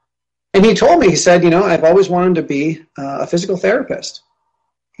 And he told me, he said, I've always wanted to be a physical therapist.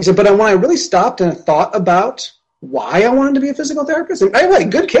 He said, but when I really stopped and thought about why I wanted to be a physical therapist, and anyway,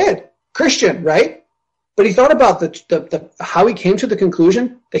 good kid, Christian, right? But he thought about how he came to the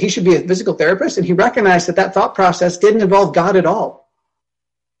conclusion that he should be a physical therapist, and he recognized that thought process didn't involve God at all.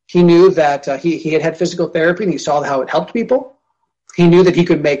 He knew that he had physical therapy, and he saw how it helped people. He knew that he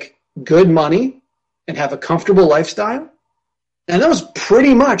could make good money and have a comfortable lifestyle. And that was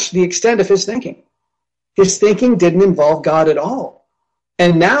pretty much the extent of his thinking. His thinking didn't involve God at all.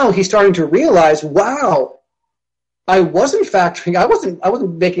 And now he's starting to realize, wow, I wasn't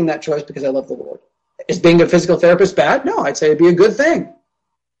making that choice because I love the Lord. Is being a physical therapist bad? No, I'd say it'd be a good thing,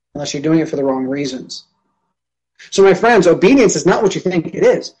 unless you're doing it for the wrong reasons. So my friends, obedience is not what you think it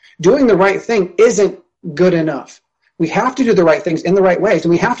is. Doing the right thing isn't good enough. We have to do the right things in the right ways,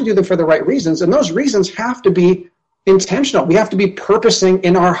 and we have to do them for the right reasons, and those reasons have to be intentional. We have to be purposing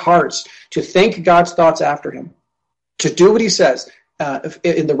in our hearts to think God's thoughts after Him, to do what He says,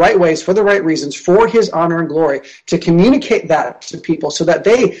 in the right ways, for the right reasons, for His honor and glory, to communicate that to people so that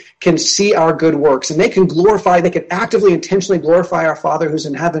they can see our good works and they can actively, intentionally glorify our Father who's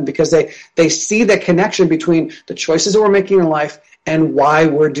in heaven, because they see the connection between the choices that we're making in life and why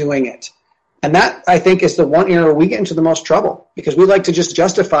we're doing it. And that, I think, is the one area where we get into the most trouble, because we like to just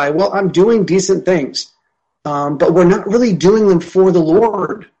justify, well, I'm doing decent things, but we're not really doing them for the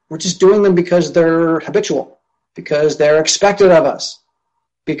Lord. We're just doing them because they're habitual, because they're expected of us,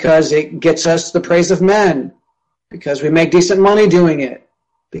 because it gets us the praise of men, because we make decent money doing it,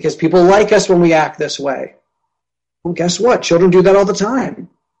 because people like us when we act this way. Well, guess what? Children do that all the time.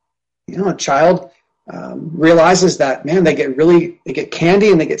 A child realizes that, man, they get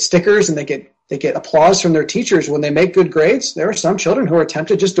candy and they get stickers and they get applause from their teachers when they make good grades. There are some children who are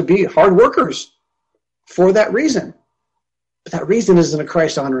tempted just to be hard workers for that reason. But that reason isn't a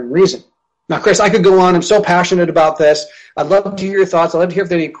Christ-honoring reason. Now, Chris, I could go on. I'm so passionate about this. I'd love to hear your thoughts. I'd love to hear if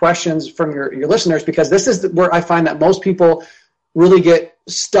there are any questions from your listeners, because this is where I find that most people really get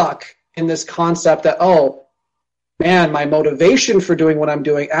stuck in this concept that, oh, man, my motivation for doing what I'm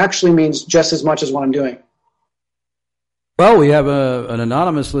doing actually means just as much as what I'm doing. Well, we have an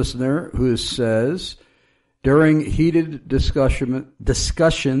anonymous listener who says, During heated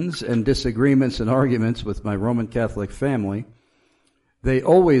discussions and disagreements and arguments with my Roman Catholic family, they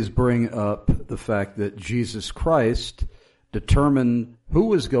always bring up the fact that Jesus Christ determined who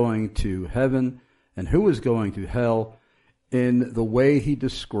was going to heaven and who was going to hell in the way he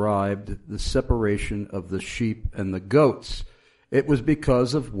described the separation of the sheep and the goats. It was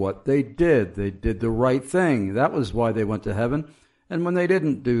because of what they did. They did the right thing. That was why they went to heaven. And when they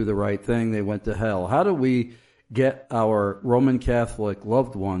didn't do the right thing, they went to hell. How do we get our Roman Catholic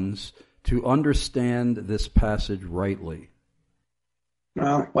loved ones to understand this passage rightly?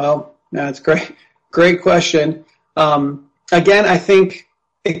 Well, that's great. Great question. Again, I think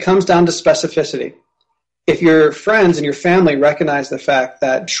it comes down to specificity. If your friends and your family recognize the fact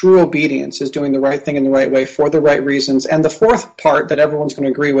that true obedience is doing the right thing in the right way for the right reasons, and the fourth part that everyone's going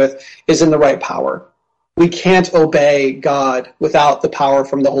to agree with is in the right power. We can't obey God without the power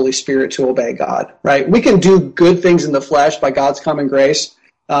from the Holy Spirit to obey God, right? We can do good things in the flesh by God's common grace.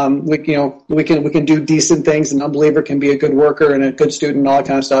 We can do decent things. An unbeliever can be a good worker and a good student and all that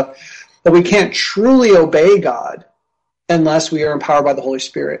kind of stuff. But we can't truly obey God unless we are empowered by the Holy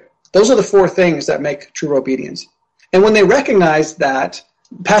Spirit. Those are the four things that make true obedience. And when they recognize that,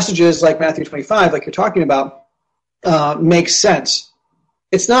 passages like Matthew 25, like you're talking about, make sense.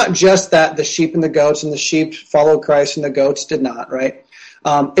 It's not just that the sheep and the sheep followed Christ and the goats did not, right?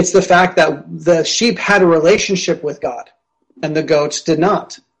 It's the fact that the sheep had a relationship with God and the goats did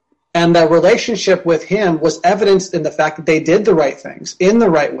not. And the relationship with him was evidenced in the fact that they did the right things in the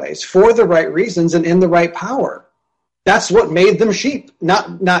right ways, for the right reasons, and in the right power. That's what made them sheep.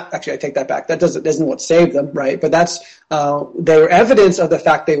 Not actually, I take that back. That isn't what saved them, right? But that's they were evidence of the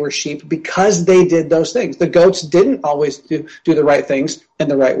fact they were sheep because they did those things. The goats didn't always do the right things in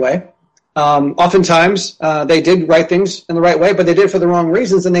the right way. Oftentimes, they did right things in the right way, but they did it for the wrong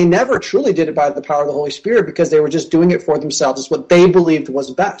reasons, and they never truly did it by the power of the Holy Spirit because they were just doing it for themselves. It's what they believed was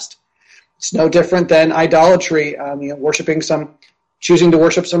best. It's no different than idolatry, choosing to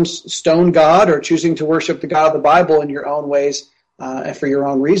worship some stone god or choosing to worship the God of the Bible in your own ways and for your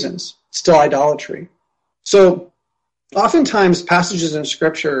own reasons. It's still idolatry. So oftentimes passages in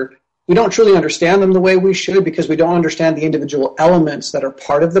Scripture, we don't truly understand them the way we should because we don't understand the individual elements that are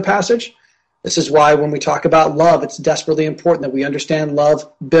part of the passage. This is why when we talk about love, it's desperately important that we understand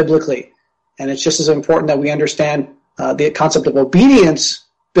love biblically. And it's just as important that we understand the concept of obedience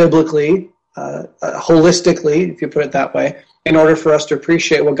biblically, holistically, if you put it that way, in order for us to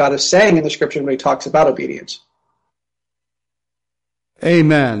appreciate what God is saying in the Scripture when he talks about obedience.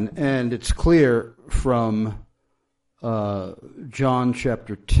 Amen. And it's clear from John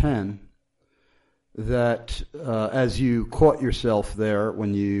chapter 10 that as you caught yourself there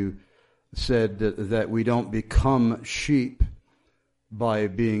when you said that we don't become sheep by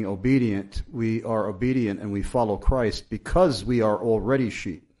being obedient. We are obedient and we follow Christ because we are already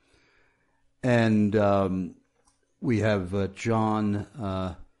sheep. And we have John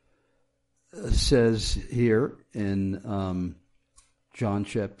says here in John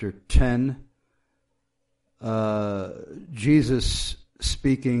chapter 10, Jesus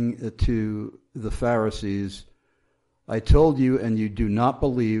speaking to the Pharisees, I told you and you do not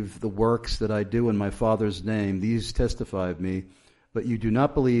believe the works that I do in my Father's name. These testify of me, but you do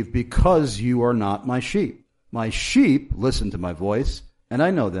not believe because you are not my sheep. My sheep listen to my voice, and I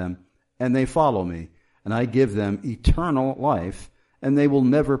know them, and they follow me. And I give them eternal life, and they will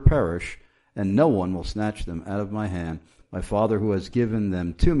never perish, and no one will snatch them out of my hand. My Father who has given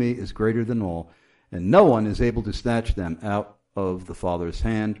them to me is greater than all, and no one is able to snatch them out of the Father's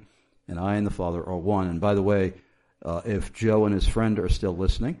hand, and I and the Father are one. And by the way, if Joe and his friend are still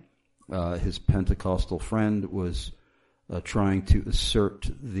listening, his Pentecostal friend was trying to assert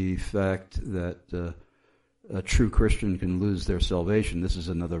the fact that a true Christian can lose their salvation. This is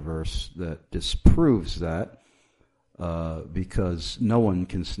another verse that disproves that because no one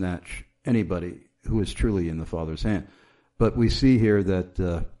can snatch anybody who is truly in the Father's hand. But we see here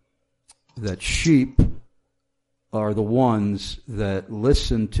that that sheep are the ones that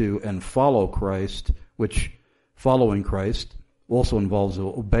listen to and follow Christ, which following Christ also involves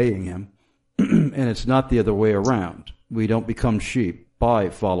obeying him, and it's not the other way around. We don't become sheep by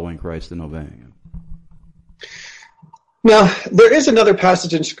following Christ and obeying him. Now, there is another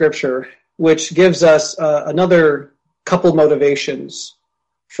passage in Scripture which gives us another couple motivations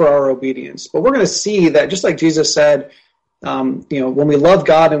for our obedience. But we're going to see that just like Jesus said, when we love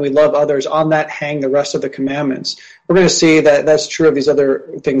God and we love others, on that hang the rest of the commandments. We're going to see that that's true of these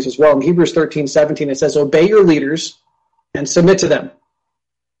other things as well. In Hebrews 13:17, it says, obey your leaders and submit to them.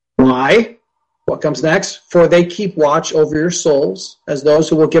 Why? What comes next? For they keep watch over your souls as those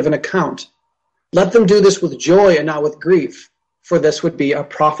who will give an account. Let them do this with joy and not with grief, for this would be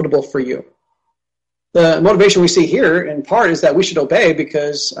profitable for you. The motivation we see here, in part, is that we should obey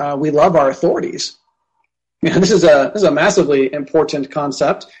because we love our authorities. This is a massively important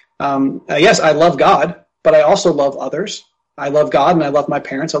concept. Yes, I love God, but I also love others. I love God and I love my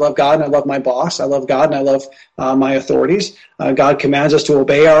parents. I love God and I love my boss. I love God and I love my authorities. God commands us to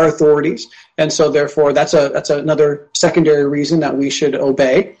obey our authorities. And so therefore, that's another secondary reason that we should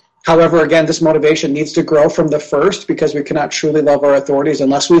obey. However, again, this motivation needs to grow from the first, because we cannot truly love our authorities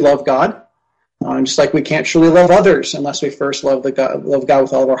unless we love God. Just like we can't truly love others unless we first love God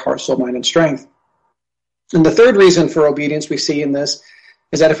with all of our heart, soul, mind, and strength. And the third reason for obedience we see in this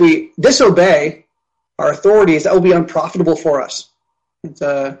is that if we disobey our authorities, that will be unprofitable for us.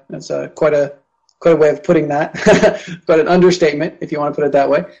 That's quite a way of putting that. Quite an understatement, if you want to put it that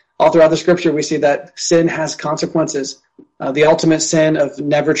way. All throughout the scripture, we see that sin has consequences. The ultimate sin of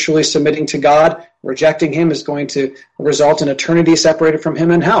never truly submitting to God, rejecting him, is going to result in eternity separated from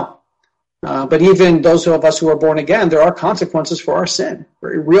him in hell. But even those of us who are born again, there are consequences for our sin,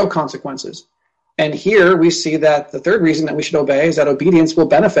 very real consequences. And here we see that the third reason that we should obey is that obedience will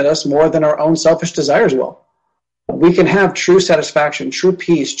benefit us more than our own selfish desires will. We can have true satisfaction, true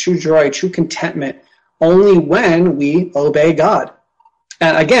peace, true joy, true contentment only when we obey God.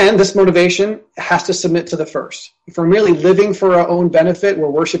 And again, this motivation has to submit to the first. If we're merely living for our own benefit, we're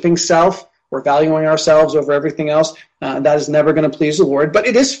worshiping self, we're valuing ourselves over everything else, that is never going to please the Lord. But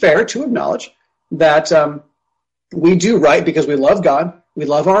it is fair to acknowledge that we do right because we love God, we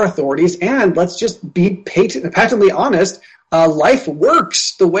love our authorities, and let's just be patently honest, life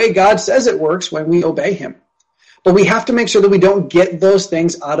works the way God says it works when we obey him. But we have to make sure that we don't get those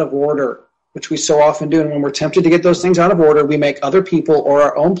things out of order, which we so often do. And when we're tempted to get those things out of order, we make other people or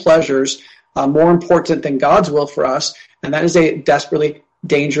our own pleasures more important than God's will for us, and that is a desperately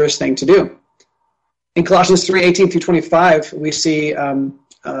dangerous thing to do. In Colossians 3:18-25, we see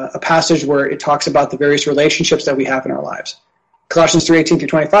a passage where it talks about the various relationships that we have in our lives. Colossians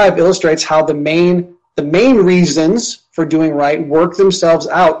 3:18-25 illustrates how the main reasons for doing right work themselves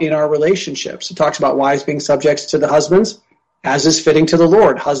out in our relationships. It talks about wives being subject to the husbands, as is fitting to the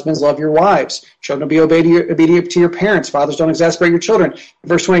Lord. Husbands, love your wives. Children, be obedient to your parents. Fathers, don't exasperate your children. In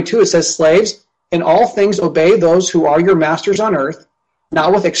verse 22, it says, slaves, in all things obey those who are your masters on earth,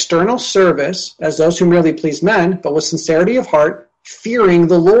 not with external service, as those who merely please men, but with sincerity of heart, fearing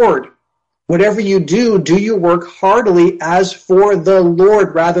the Lord. Whatever you do, do your work heartily as for the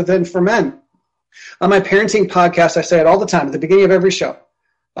Lord rather than for men. On my parenting podcast, I say it all the time at the beginning of every show,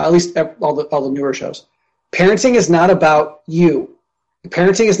 at least all the newer shows. Parenting is not about you.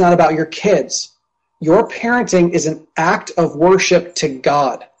 Parenting is not about your kids. Your parenting is an act of worship to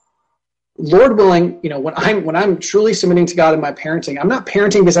God. Lord willing, when I'm truly submitting to God in my parenting, I'm not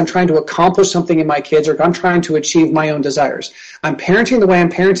parenting because I'm trying to accomplish something in my kids or I'm trying to achieve my own desires. I'm parenting the way I'm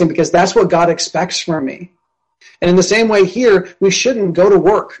parenting because that's what God expects from me. And in the same way here, we shouldn't go to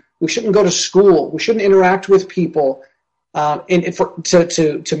work. We shouldn't go to school. We shouldn't interact with people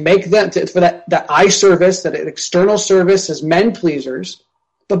to make them for that eye service, that external service as men pleasers,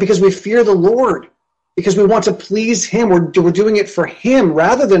 but because we fear the Lord. Because we want to please him. We're doing it for him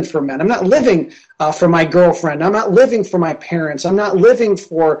rather than for men. I'm not living for my girlfriend. I'm not living for my parents. I'm not living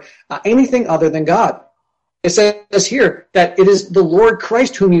for anything other than God. It says here that it is the Lord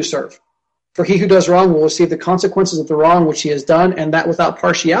Christ whom you serve. For he who does wrong will receive the consequences of the wrong which he has done, and that without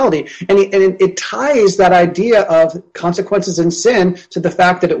partiality. And it ties that idea of consequences in sin to the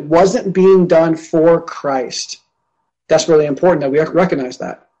fact that it wasn't being done for Christ. That's really important that we recognize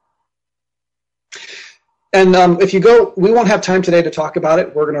that. And if you go, we won't have time today to talk about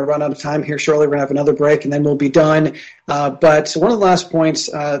it. We're going to run out of time here shortly. We're going to have another break, and then we'll be done. But one of the last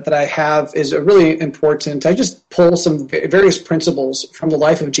points that I have is really important. I just pull some various principles from the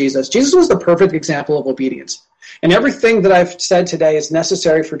life of Jesus. Jesus was the perfect example of obedience. And everything that I've said today is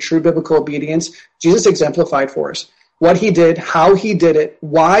necessary for true biblical obedience. Jesus exemplified for us what he did, how he did it,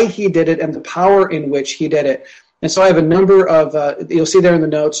 why he did it, and the power in which he did it. And so I have a number of, you'll see there in the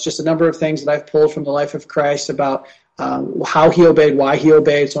notes, just a number of things that I've pulled from the life of Christ about how he obeyed, why he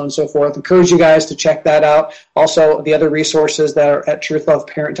obeyed, so on and so forth. Encourage you guys to check that out. Also, the other resources that are at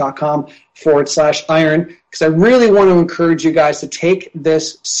truthloveparent.com/iron, because I really want to encourage you guys to take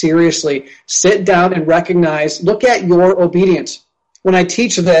this seriously. Sit down and recognize, look at your obedience. When I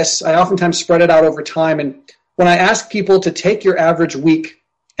teach this, I oftentimes spread it out over time. And when I ask people to take your average week,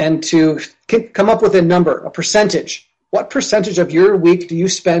 and to come up with a number, a percentage. What percentage of your week do you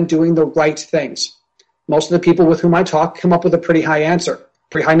spend doing the right things? Most of the people with whom I talk come up with a pretty high answer,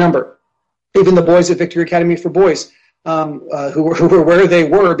 pretty high number. Even the boys at Victory Academy for Boys who were where they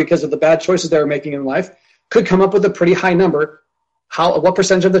were because of the bad choices they were making in life could come up with a pretty high number, what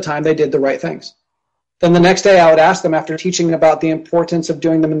percentage of the time they did the right things. Then the next day I would ask them, after teaching about the importance of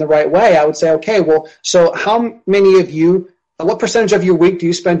doing them in the right way, I would say, okay, well, so how many of you, what percentage of your week do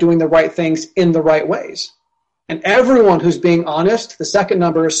you spend doing the right things in the right ways? And everyone who's being honest, the second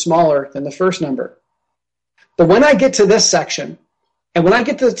number is smaller than the first number. But when I get to this section, and when I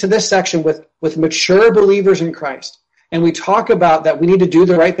get to this section with mature believers in Christ, and we talk about that we need to do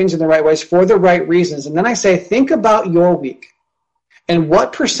the right things in the right ways for the right reasons, and then I say, think about your week. And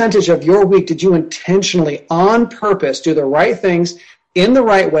what percentage of your week did you intentionally, on purpose, do the right things in the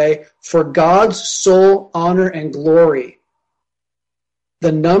right way for God's sole honor and glory?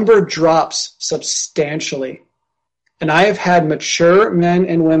 The number drops substantially. And I have had mature men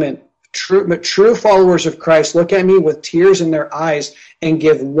and women, true followers of Christ, look at me with tears in their eyes and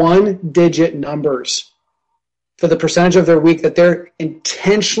give one-digit numbers for the percentage of their week that they're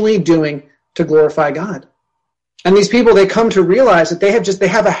intentionally doing to glorify God. And these people, they come to realize that they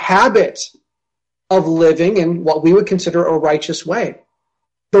have a habit of living in what we would consider a righteous way.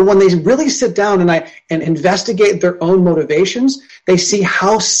 But when they really sit down and investigate their own motivations, they see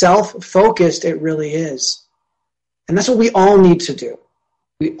how self-focused it really is. And that's what we all need to do.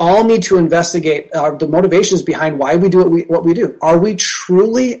 We all need to investigate the motivations behind why we do what we do. Are we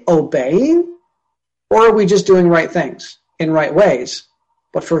truly obeying, or are we just doing right things in right ways,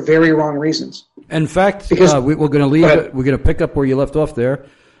 but for very wrong reasons? In fact, we're going to leave it. We're going to pick up where you left off there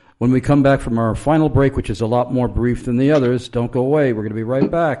when we come back from our final break, which is a lot more brief than the others. Don't go away. We're going to be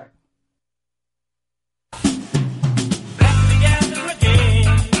right back.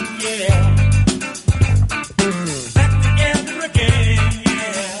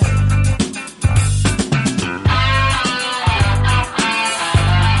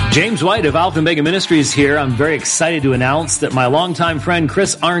 James White of Alpha and Omega Ministries here. I'm very excited to announce that my longtime friend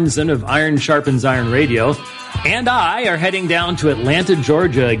Chris Arnzen of Iron Sharpens Iron Radio and I are heading down to Atlanta,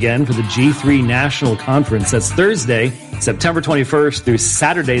 Georgia again for the G3 National Conference. That's Thursday, September 21st through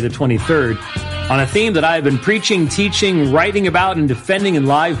Saturday the 23rd on a theme that I've been preaching, teaching, writing about, and defending in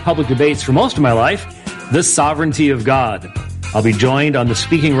live public debates for most of my life, the sovereignty of God. I'll be joined on the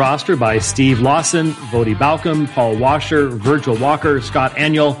speaking roster by Steve Lawson, Vodi Balcom, Paul Washer, Virgil Walker, Scott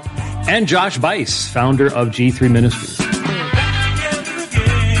Aniol, and Josh Bice, founder of G3 Ministries.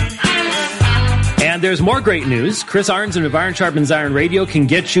 And there's more great news. Chris Arnzen of Iron Sharpens Iron Radio can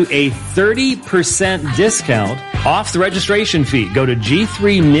get you a 30% discount off the registration fee. Go to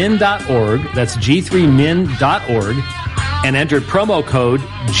g3min.org. That's g3min.org. And enter promo code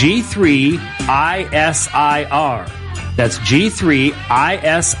G3ISIR. That's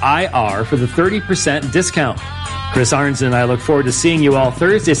G3ISIR for the 30% discount. Chris Arnzen and I look forward to seeing you all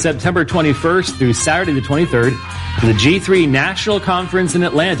Thursday, September 21st through Saturday the 23rd for the G3 National Conference in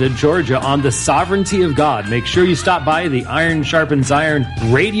Atlanta, Georgia on the sovereignty of God. Make sure you stop by the Iron Sharpens Iron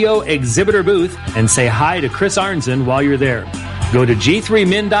radio exhibitor booth and say hi to Chris Arnzen while you're there. Go to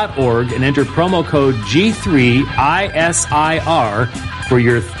g3min.org and enter promo code G3ISIR for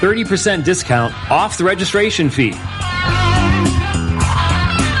your 30% discount off the registration fee.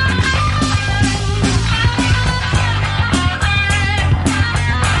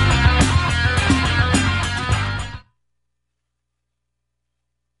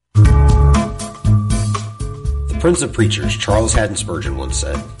 Prince of Preachers, Charles Haddon Spurgeon once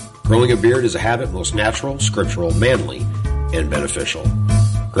said, "Growing a beard is a habit most natural, scriptural, manly, and beneficial."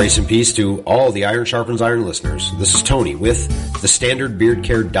 Grace and peace to all the Iron Sharpens Iron listeners. This is Tony with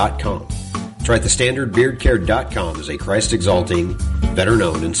thestandardbeardcare.com. Try thestandardbeardcare.com is a Christ-exalting,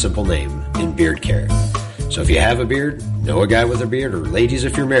 better-known, and simple name in beard care. So if you have a beard, know a guy with a beard, or ladies,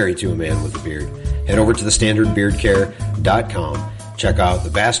 if you're married to a man with a beard, head over to thestandardbeardcare.com. Check out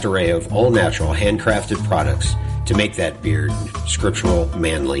the vast array of all-natural, handcrafted products to make that beard scriptural,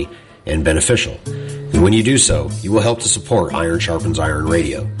 manly, and beneficial. And when you do so, you will help to support Iron Sharpens Iron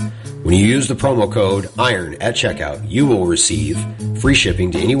Radio. When you use the promo code IRON at checkout, you will receive free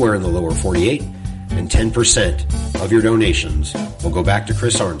shipping to anywhere in the lower 48, and 10% of your donations will go back to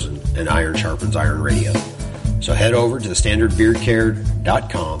Chris Arnzen and Iron Sharpens Iron Radio. So head over to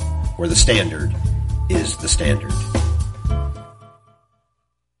thestandardbeardcare.com, where the standard is the standard.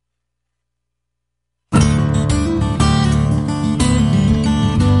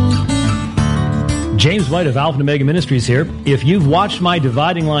 James White of Alpha and Omega Ministries here. If you've watched my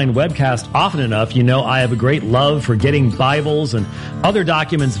Dividing Line webcast often enough, you know I have a great love for getting Bibles and other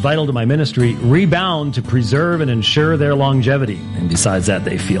documents vital to my ministry rebound to preserve and ensure their longevity. And besides that,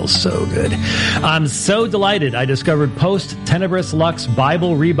 they feel so good. I'm so delighted I discovered Post Tenebris Lux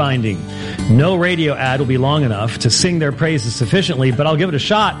Bible Rebinding. No radio ad will be long enough to sing their praises sufficiently, but I'll give it a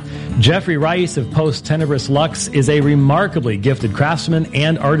shot. Jeffrey Rice of Post Tenebris Lux is a remarkably gifted craftsman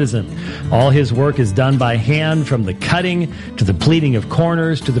and artisan. All his work is done by hand, from the cutting to the pleating of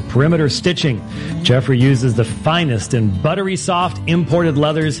corners to the perimeter stitching. Jeffrey uses the finest and buttery soft imported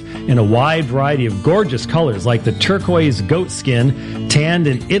leathers in a wide variety of gorgeous colors, like the turquoise goat skin, tanned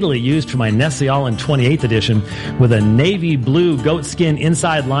in Italy, used for my Nestle-Aland 28th edition, with a navy blue goat skin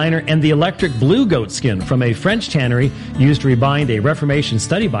inside liner, and the electric blue goat skin from a French tannery used to rebind a Reformation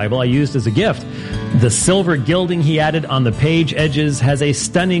study Bible I used as a gift. The silver gilding he added on the page edges has a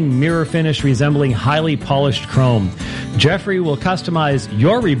stunning mirror finish resembling highly polished chrome. Jeffrey will customize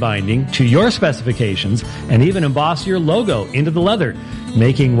your rebinding to your specifications and even emboss your logo into the leather,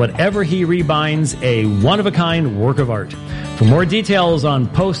 making whatever he rebinds a one-of-a-kind work of art. For more details on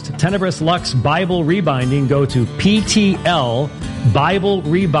Post Tenebris Lux Bible Rebinding, go to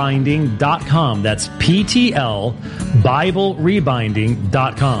PTLBibleRebinding.com. That's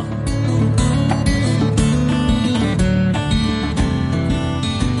PTLBibleRebinding.com.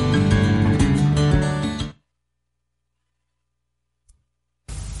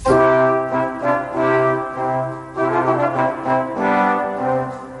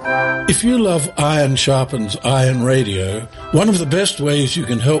 If you love Iron Sharpens Iron Radio, one of the best ways you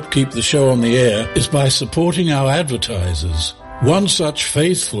can help keep the show on the air is by supporting our advertisers. One such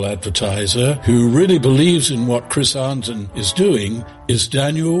faithful advertiser who really believes in what Chris Arnzen is doing is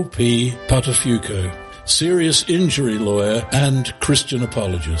Daniel P. Patafuco, serious injury lawyer and Christian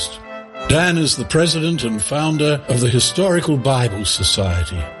apologist. Dan is the president and founder of the Historical Bible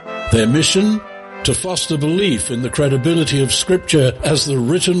Society. Their mission? To foster belief in the credibility of Scripture as the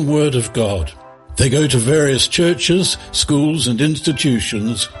written Word of God. They go to various churches, schools, and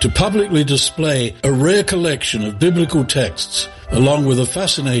institutions to publicly display a rare collection of biblical texts, along with a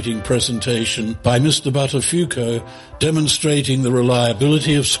fascinating presentation by Mr. Buttafuoco demonstrating the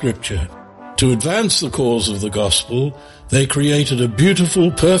reliability of Scripture. To advance the cause of the gospel, they created a beautiful,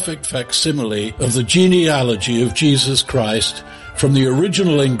 perfect facsimile of the genealogy of Jesus Christ from the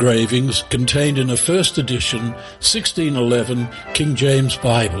original engravings contained in a first edition 1611 King James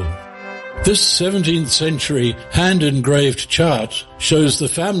Bible. This 17th century hand-engraved chart shows the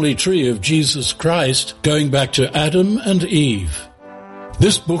family tree of Jesus Christ going back to Adam and Eve.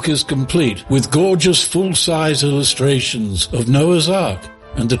 This book is complete with gorgeous full-size illustrations of Noah's Ark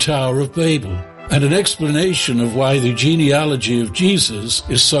and the Tower of Babel, and an explanation of why the genealogy of Jesus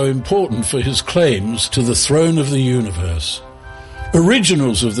is so important for his claims to the throne of the universe.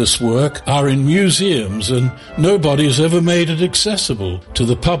 Originals of this work are in museums, and nobody has ever made it accessible to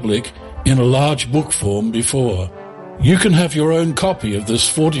the public in a large book form before. You can have your own copy of this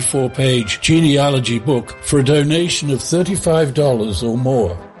 44-page genealogy book for a donation of $35 or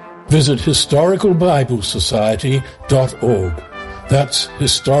more. Visit historicalbiblesociety.org. That's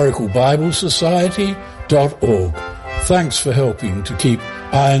historicalbiblesociety.org. Thanks for helping to keep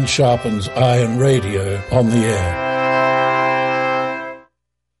Iron Sharpens Iron Radio on the air.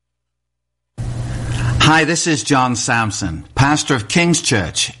 Hi, this is John Sampson, pastor of King's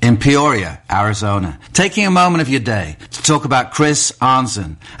Church in Peoria, Arizona, taking a moment of your day to talk about Chris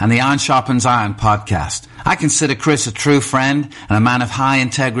Arnzen and the Iron Sharpens Iron podcast. I consider Chris a true friend and a man of high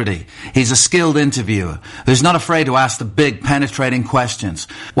integrity. He's a skilled interviewer who's not afraid to ask the big, penetrating questions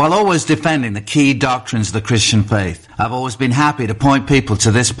while always defending the key doctrines of the Christian faith. I've always been happy to point people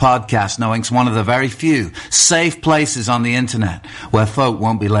to this podcast, knowing it's one of the very few safe places on the internet where folk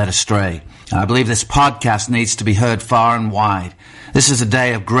won't be led astray. I believe this podcast needs to be heard far and wide. This is a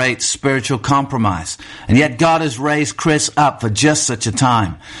day of great spiritual compromise, and yet God has raised Chris up for just such a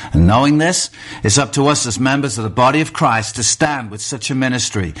time. And knowing this, it's up to us as members of the body of Christ to stand with such a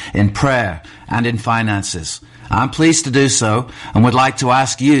ministry in prayer and in finances. I'm pleased to do so and would like to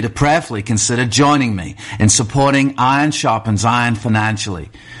ask you to prayerfully consider joining me in supporting Iron Sharpens Iron financially.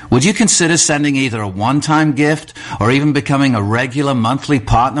 Would you consider sending either a one-time gift or even becoming a regular monthly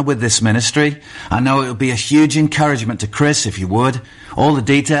partner with this ministry? I know it would be a huge encouragement to Chris if you would. All the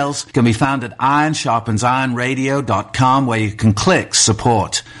details can be found at ironsharpensironradio.com, where you can click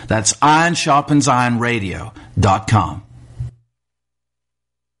support. That's ironsharpensironradio.com.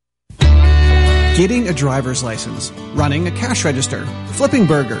 Getting a driver's license, running a cash register, flipping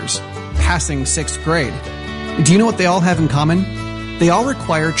burgers, passing 6th grade. Do you know what they all have in common? They all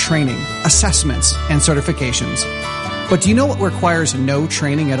require training, assessments, and certifications. But do you know what requires no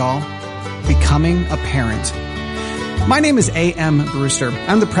training at all? Becoming a parent. My name is A.M. Brewster.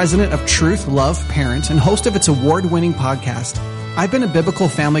 I'm the president of Truth Love Parent and host of its award-winning podcast. I've been a biblical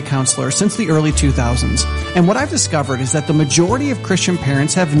family counselor since the early 2000s, and what I've discovered is that the majority of Christian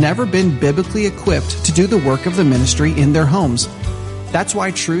parents have never been biblically equipped to do the work of the ministry in their homes. That's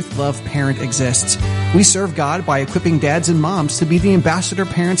why Truth Love Parent exists. We serve God by equipping dads and moms to be the ambassador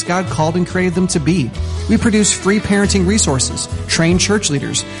parents God called and created them to be. We produce free parenting resources, train church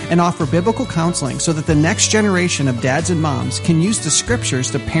leaders, and offer biblical counseling so that the next generation of dads and moms can use the scriptures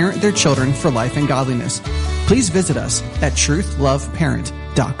to parent their children for life and godliness. Please visit us at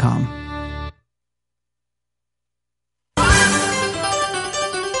truthloveparent.com.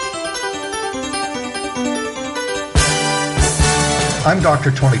 I'm Dr.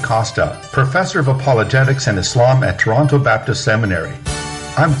 Tony Costa, Professor of Apologetics and Islam at Toronto Baptist Seminary.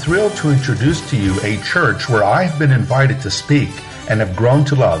 I'm thrilled to introduce to you a church where I have been invited to speak and have grown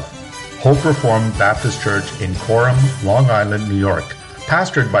to love, Hope Reformed Baptist Church in Coram, Long Island, New York,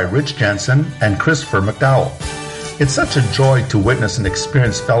 pastored by Rich Jensen and Christopher McDowell. It's such a joy to witness and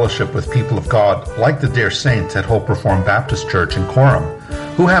experience fellowship with people of God like the dear saints at Hope Reformed Baptist Church in Coram,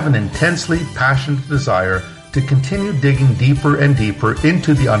 who have an intensely passionate desire to continue digging deeper and deeper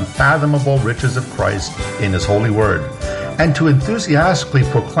into the unfathomable riches of Christ in His holy word, and to enthusiastically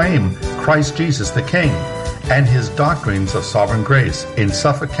proclaim Christ Jesus the King and His doctrines of sovereign grace in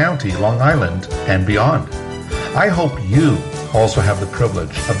Suffolk County, Long Island, and beyond. I hope you also have the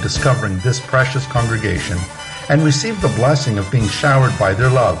privilege of discovering this precious congregation and receive the blessing of being showered by their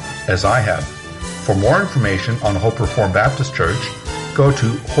love, as I have. For more information on Hope Reformed Baptist Church, go to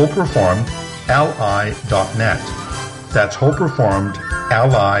hopereformedli.net. That's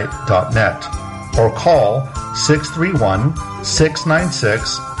hopereformedli.net. Or call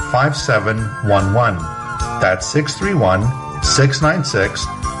 631-696-5711. That's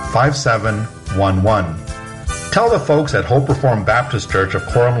 631-696-5711. Tell the folks at Hope Reformed Baptist Church of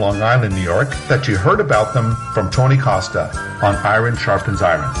Coram, Long Island, New York, that you heard about them from Tony Costa on Iron Sharpens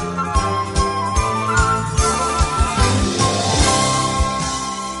Iron.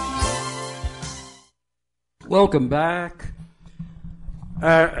 Welcome back.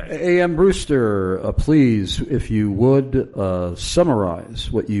 A.M. Brewster, please, if you would, summarize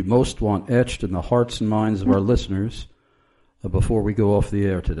what you most want etched in the hearts and minds of our listeners before we go off the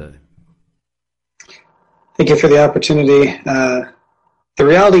air today. Thank you for the opportunity. The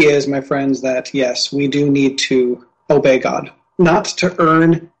reality is, my friends, that yes, we do need to obey God, not to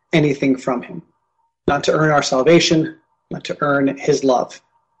earn anything from Him, not to earn our salvation, not to earn His love.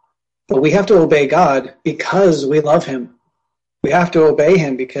 But we have to obey God because we love Him. We have to obey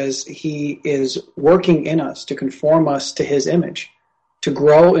Him because He is working in us to conform us to His image, to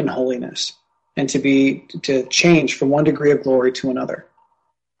grow in holiness, and to change from one degree of glory to another.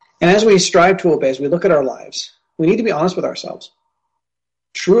 And as we strive to obey, as we look at our lives, we need to be honest with ourselves.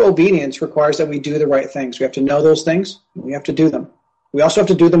 True obedience requires that we do the right things. We have to know those things, and we have to do them. We also have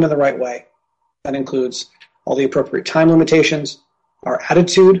to do them in the right way. That includes all the appropriate time limitations, our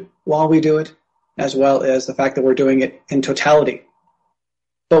attitude while we do it, as well as the fact that we're doing it in totality.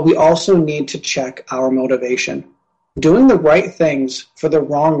 But we also need to check our motivation. Doing the right things for the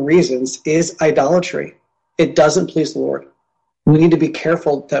wrong reasons is idolatry. It doesn't please the Lord. We need to be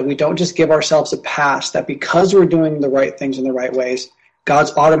careful that we don't just give ourselves a pass, that because we're doing the right things in the right ways,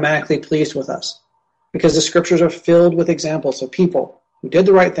 God's automatically pleased with us. Because the scriptures are filled with examples of people who did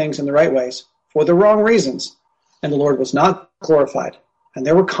the right things in the right ways for the wrong reasons, and the Lord was not glorified. And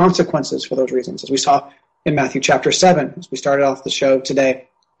there were consequences for those reasons, as we saw in Matthew chapter 7, as we started off the show today,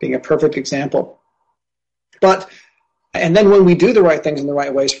 being a perfect example. And then when we do the right things in the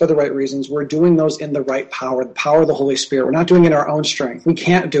right ways for the right reasons, we're doing those in the right power, the power of the Holy Spirit. We're not doing it in our own strength. We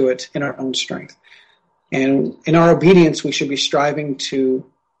can't do it in our own strength. And in our obedience, we should be striving to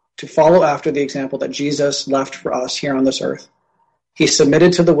follow after the example that Jesus left for us here on this earth. He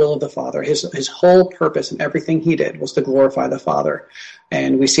submitted to the will of the Father. His whole purpose and everything He did was to glorify the Father.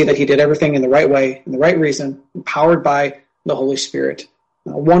 And we see that He did everything in the right way, in the right reason, empowered by the Holy Spirit.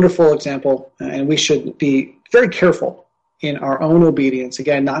 A wonderful example, and we should be very careful in our own obedience.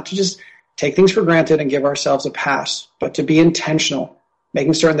 Again, not to just take things for granted and give ourselves a pass, but to be intentional,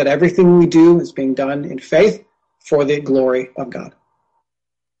 making certain that everything we do is being done in faith for the glory of God.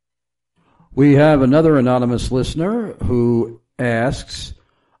 We have another anonymous listener who asks,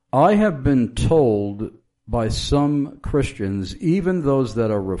 I have been told by some Christians, even those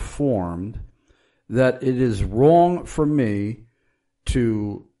that are Reformed, that it is wrong for me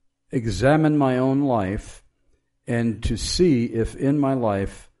to examine my own life and to see if in my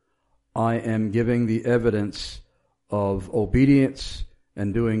life I am giving the evidence of obedience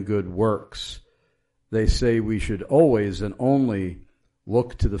and doing good works. They say we should always and only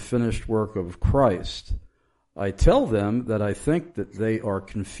look to the finished work of Christ. I tell them that I think that they are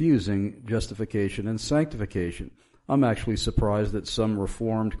confusing justification and sanctification. I'm actually surprised that some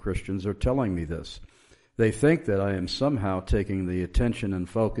Reformed Christians are telling me this. They think that I am somehow taking the attention and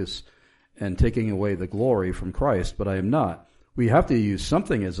focus and taking away the glory from Christ, but I am not. We have to use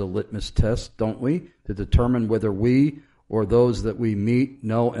something as a litmus test, don't we, to determine whether we or those that we meet,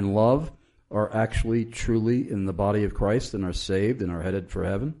 know, and love are actually truly in the body of Christ and are saved and are headed for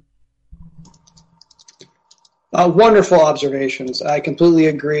heaven? Wonderful observations. I completely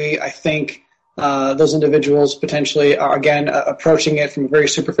agree. I think those individuals potentially are, again, approaching it from a very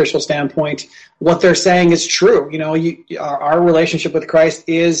superficial standpoint. What they're saying is true. Our relationship with Christ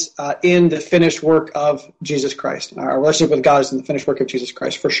is in the finished work of Jesus Christ. Our relationship with God is in the finished work of Jesus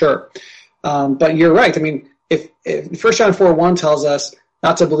Christ, for sure. But you're right. I mean, if 1 John 4:1 tells us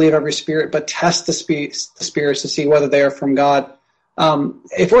not to believe every spirit, but test the spirits to see whether they are from God.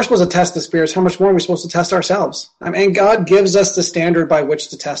 If we're supposed to test the spirits, how much more are we supposed to test ourselves? I mean, God gives us the standard by which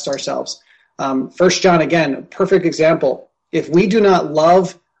to test ourselves. 1 John, again, a perfect example. If we do not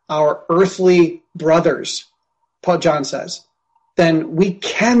love our earthly brothers, John says, then we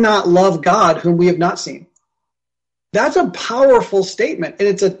cannot love God whom we have not seen. That's a powerful statement, and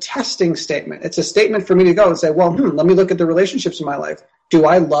it's a testing statement. It's a statement for me to go and say, well, let me look at the relationships in my life. Do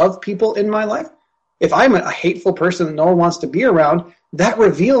I love people in my life? If I'm a hateful person that no one wants to be around, that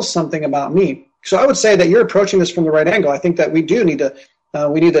reveals something about me. So I would say that you're approaching this from the right angle. I think that we do need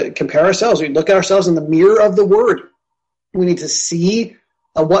to compare ourselves. We look at ourselves in the mirror of the Word. We need to see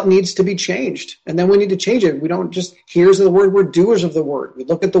what needs to be changed, and then we need to change it. We don't just hearers of the Word, we're doers of the Word. We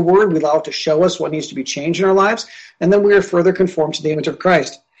look at the Word, we allow it to show us what needs to be changed in our lives, and then we are further conformed to the image of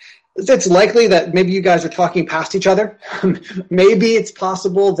Christ. It's likely that maybe you guys are talking past each other. Maybe it's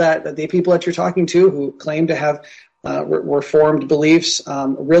possible that the people that you're talking to who claim to have reformed beliefs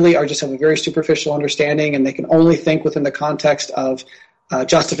really are just have a very superficial understanding, and they can only think within the context of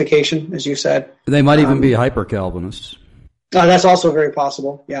justification, as you said. They might even be hyper-Calvinists. That's also very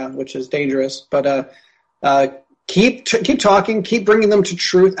possible, yeah, which is dangerous. But keep talking, keep bringing them to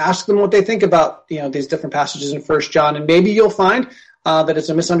truth. Ask them what they think about these different passages in 1 John, and maybe you'll find that it's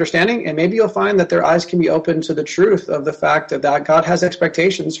a misunderstanding, and maybe you'll find that their eyes can be opened to the truth of the fact that God has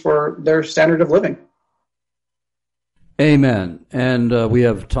expectations for their standard of living. Amen. And we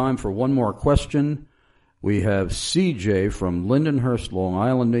have time for one more question. We have CJ from Lindenhurst, Long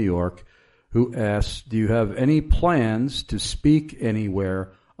Island, New York, who asks, do you have any plans to speak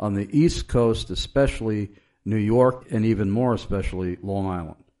anywhere on the East Coast, especially New York, and even more especially Long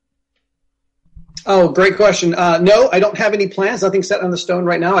Island? Oh, great question. No, I don't have any plans. Nothing set on the stone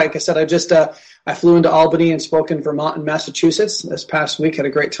right now. Like I said, I flew into Albany and spoke in Vermont and Massachusetts this past week. Had a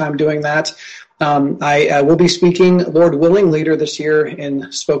great time doing that. I will be speaking, Lord willing, later this year in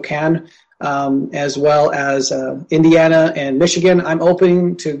Spokane, as well as Indiana and Michigan. I'm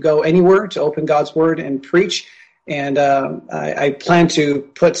open to go anywhere to open God's Word and preach. And I plan to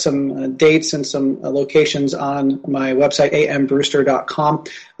put some dates and some locations on my website, ambrewster.com,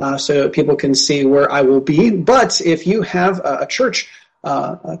 so people can see where I will be. But if you have a church,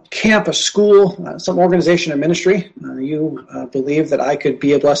 a camp, a school, some organization or ministry, you believe that I could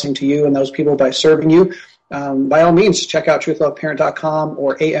be a blessing to you and those people by serving you, by all means, check out truthloveparent.com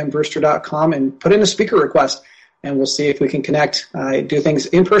or ambrewster.com and put in a speaker request, and we'll see if we can connect. I do things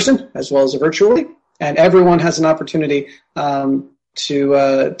in person as well as virtually. And everyone has an opportunity to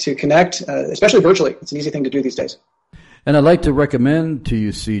connect, especially virtually. It's an easy thing to do these days. And I'd like to recommend to you,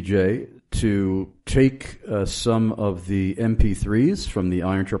 CJ, to take some of the MP3s from the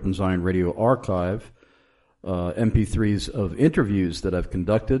Iron Sharpens Iron Radio archive, MP3s of interviews that I've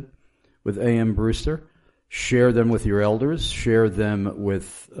conducted with A.M. Brewster. Share them with your elders. Share them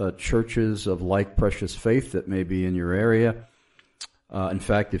with churches of like precious faith that may be in your area. In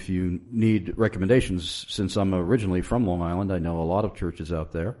fact, if you need recommendations, since I'm originally from Long Island, I know a lot of churches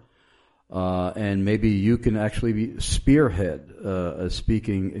out there, and maybe you can actually spearhead a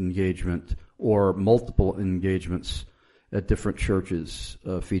speaking engagement or multiple engagements at different churches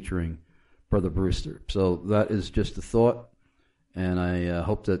featuring Brother Brewster. So that is just a thought, and I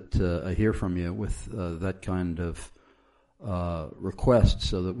hope that I hear from you with that kind of request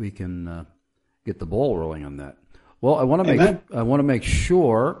so that we can get the ball rolling on that. Well, I want to make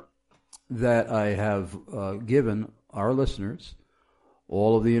sure that I have given our listeners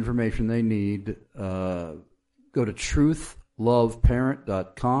all of the information they need. Go to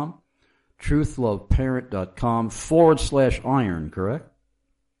truthloveparent.com, truthloveparent.com/iron, correct?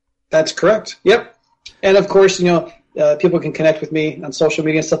 That's correct. Yep. And of course, people can connect with me on social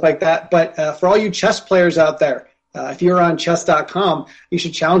media and stuff like that. But for all you chess players out there, if you're on chess.com, you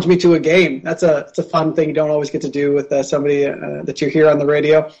should challenge me to a game. It's a fun thing you don't always get to do with somebody that you hear on the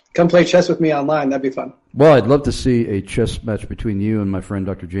radio. Come play chess with me online. That'd be fun. Well, I'd love to see a chess match between you and my friend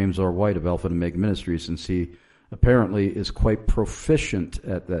Dr. James R. White of Alpha and Omega Ministries, since he apparently is quite proficient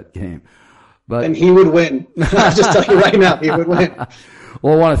at that game. And he would win. I'll just tell you right now, he would win.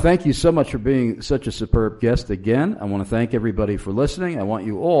 Well, I want to thank you so much for being such a superb guest again. I want to thank everybody for listening. I want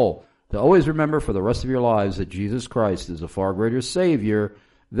you all to always remember for the rest of your lives that Jesus Christ is a far greater Savior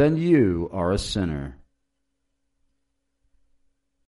than you are a sinner.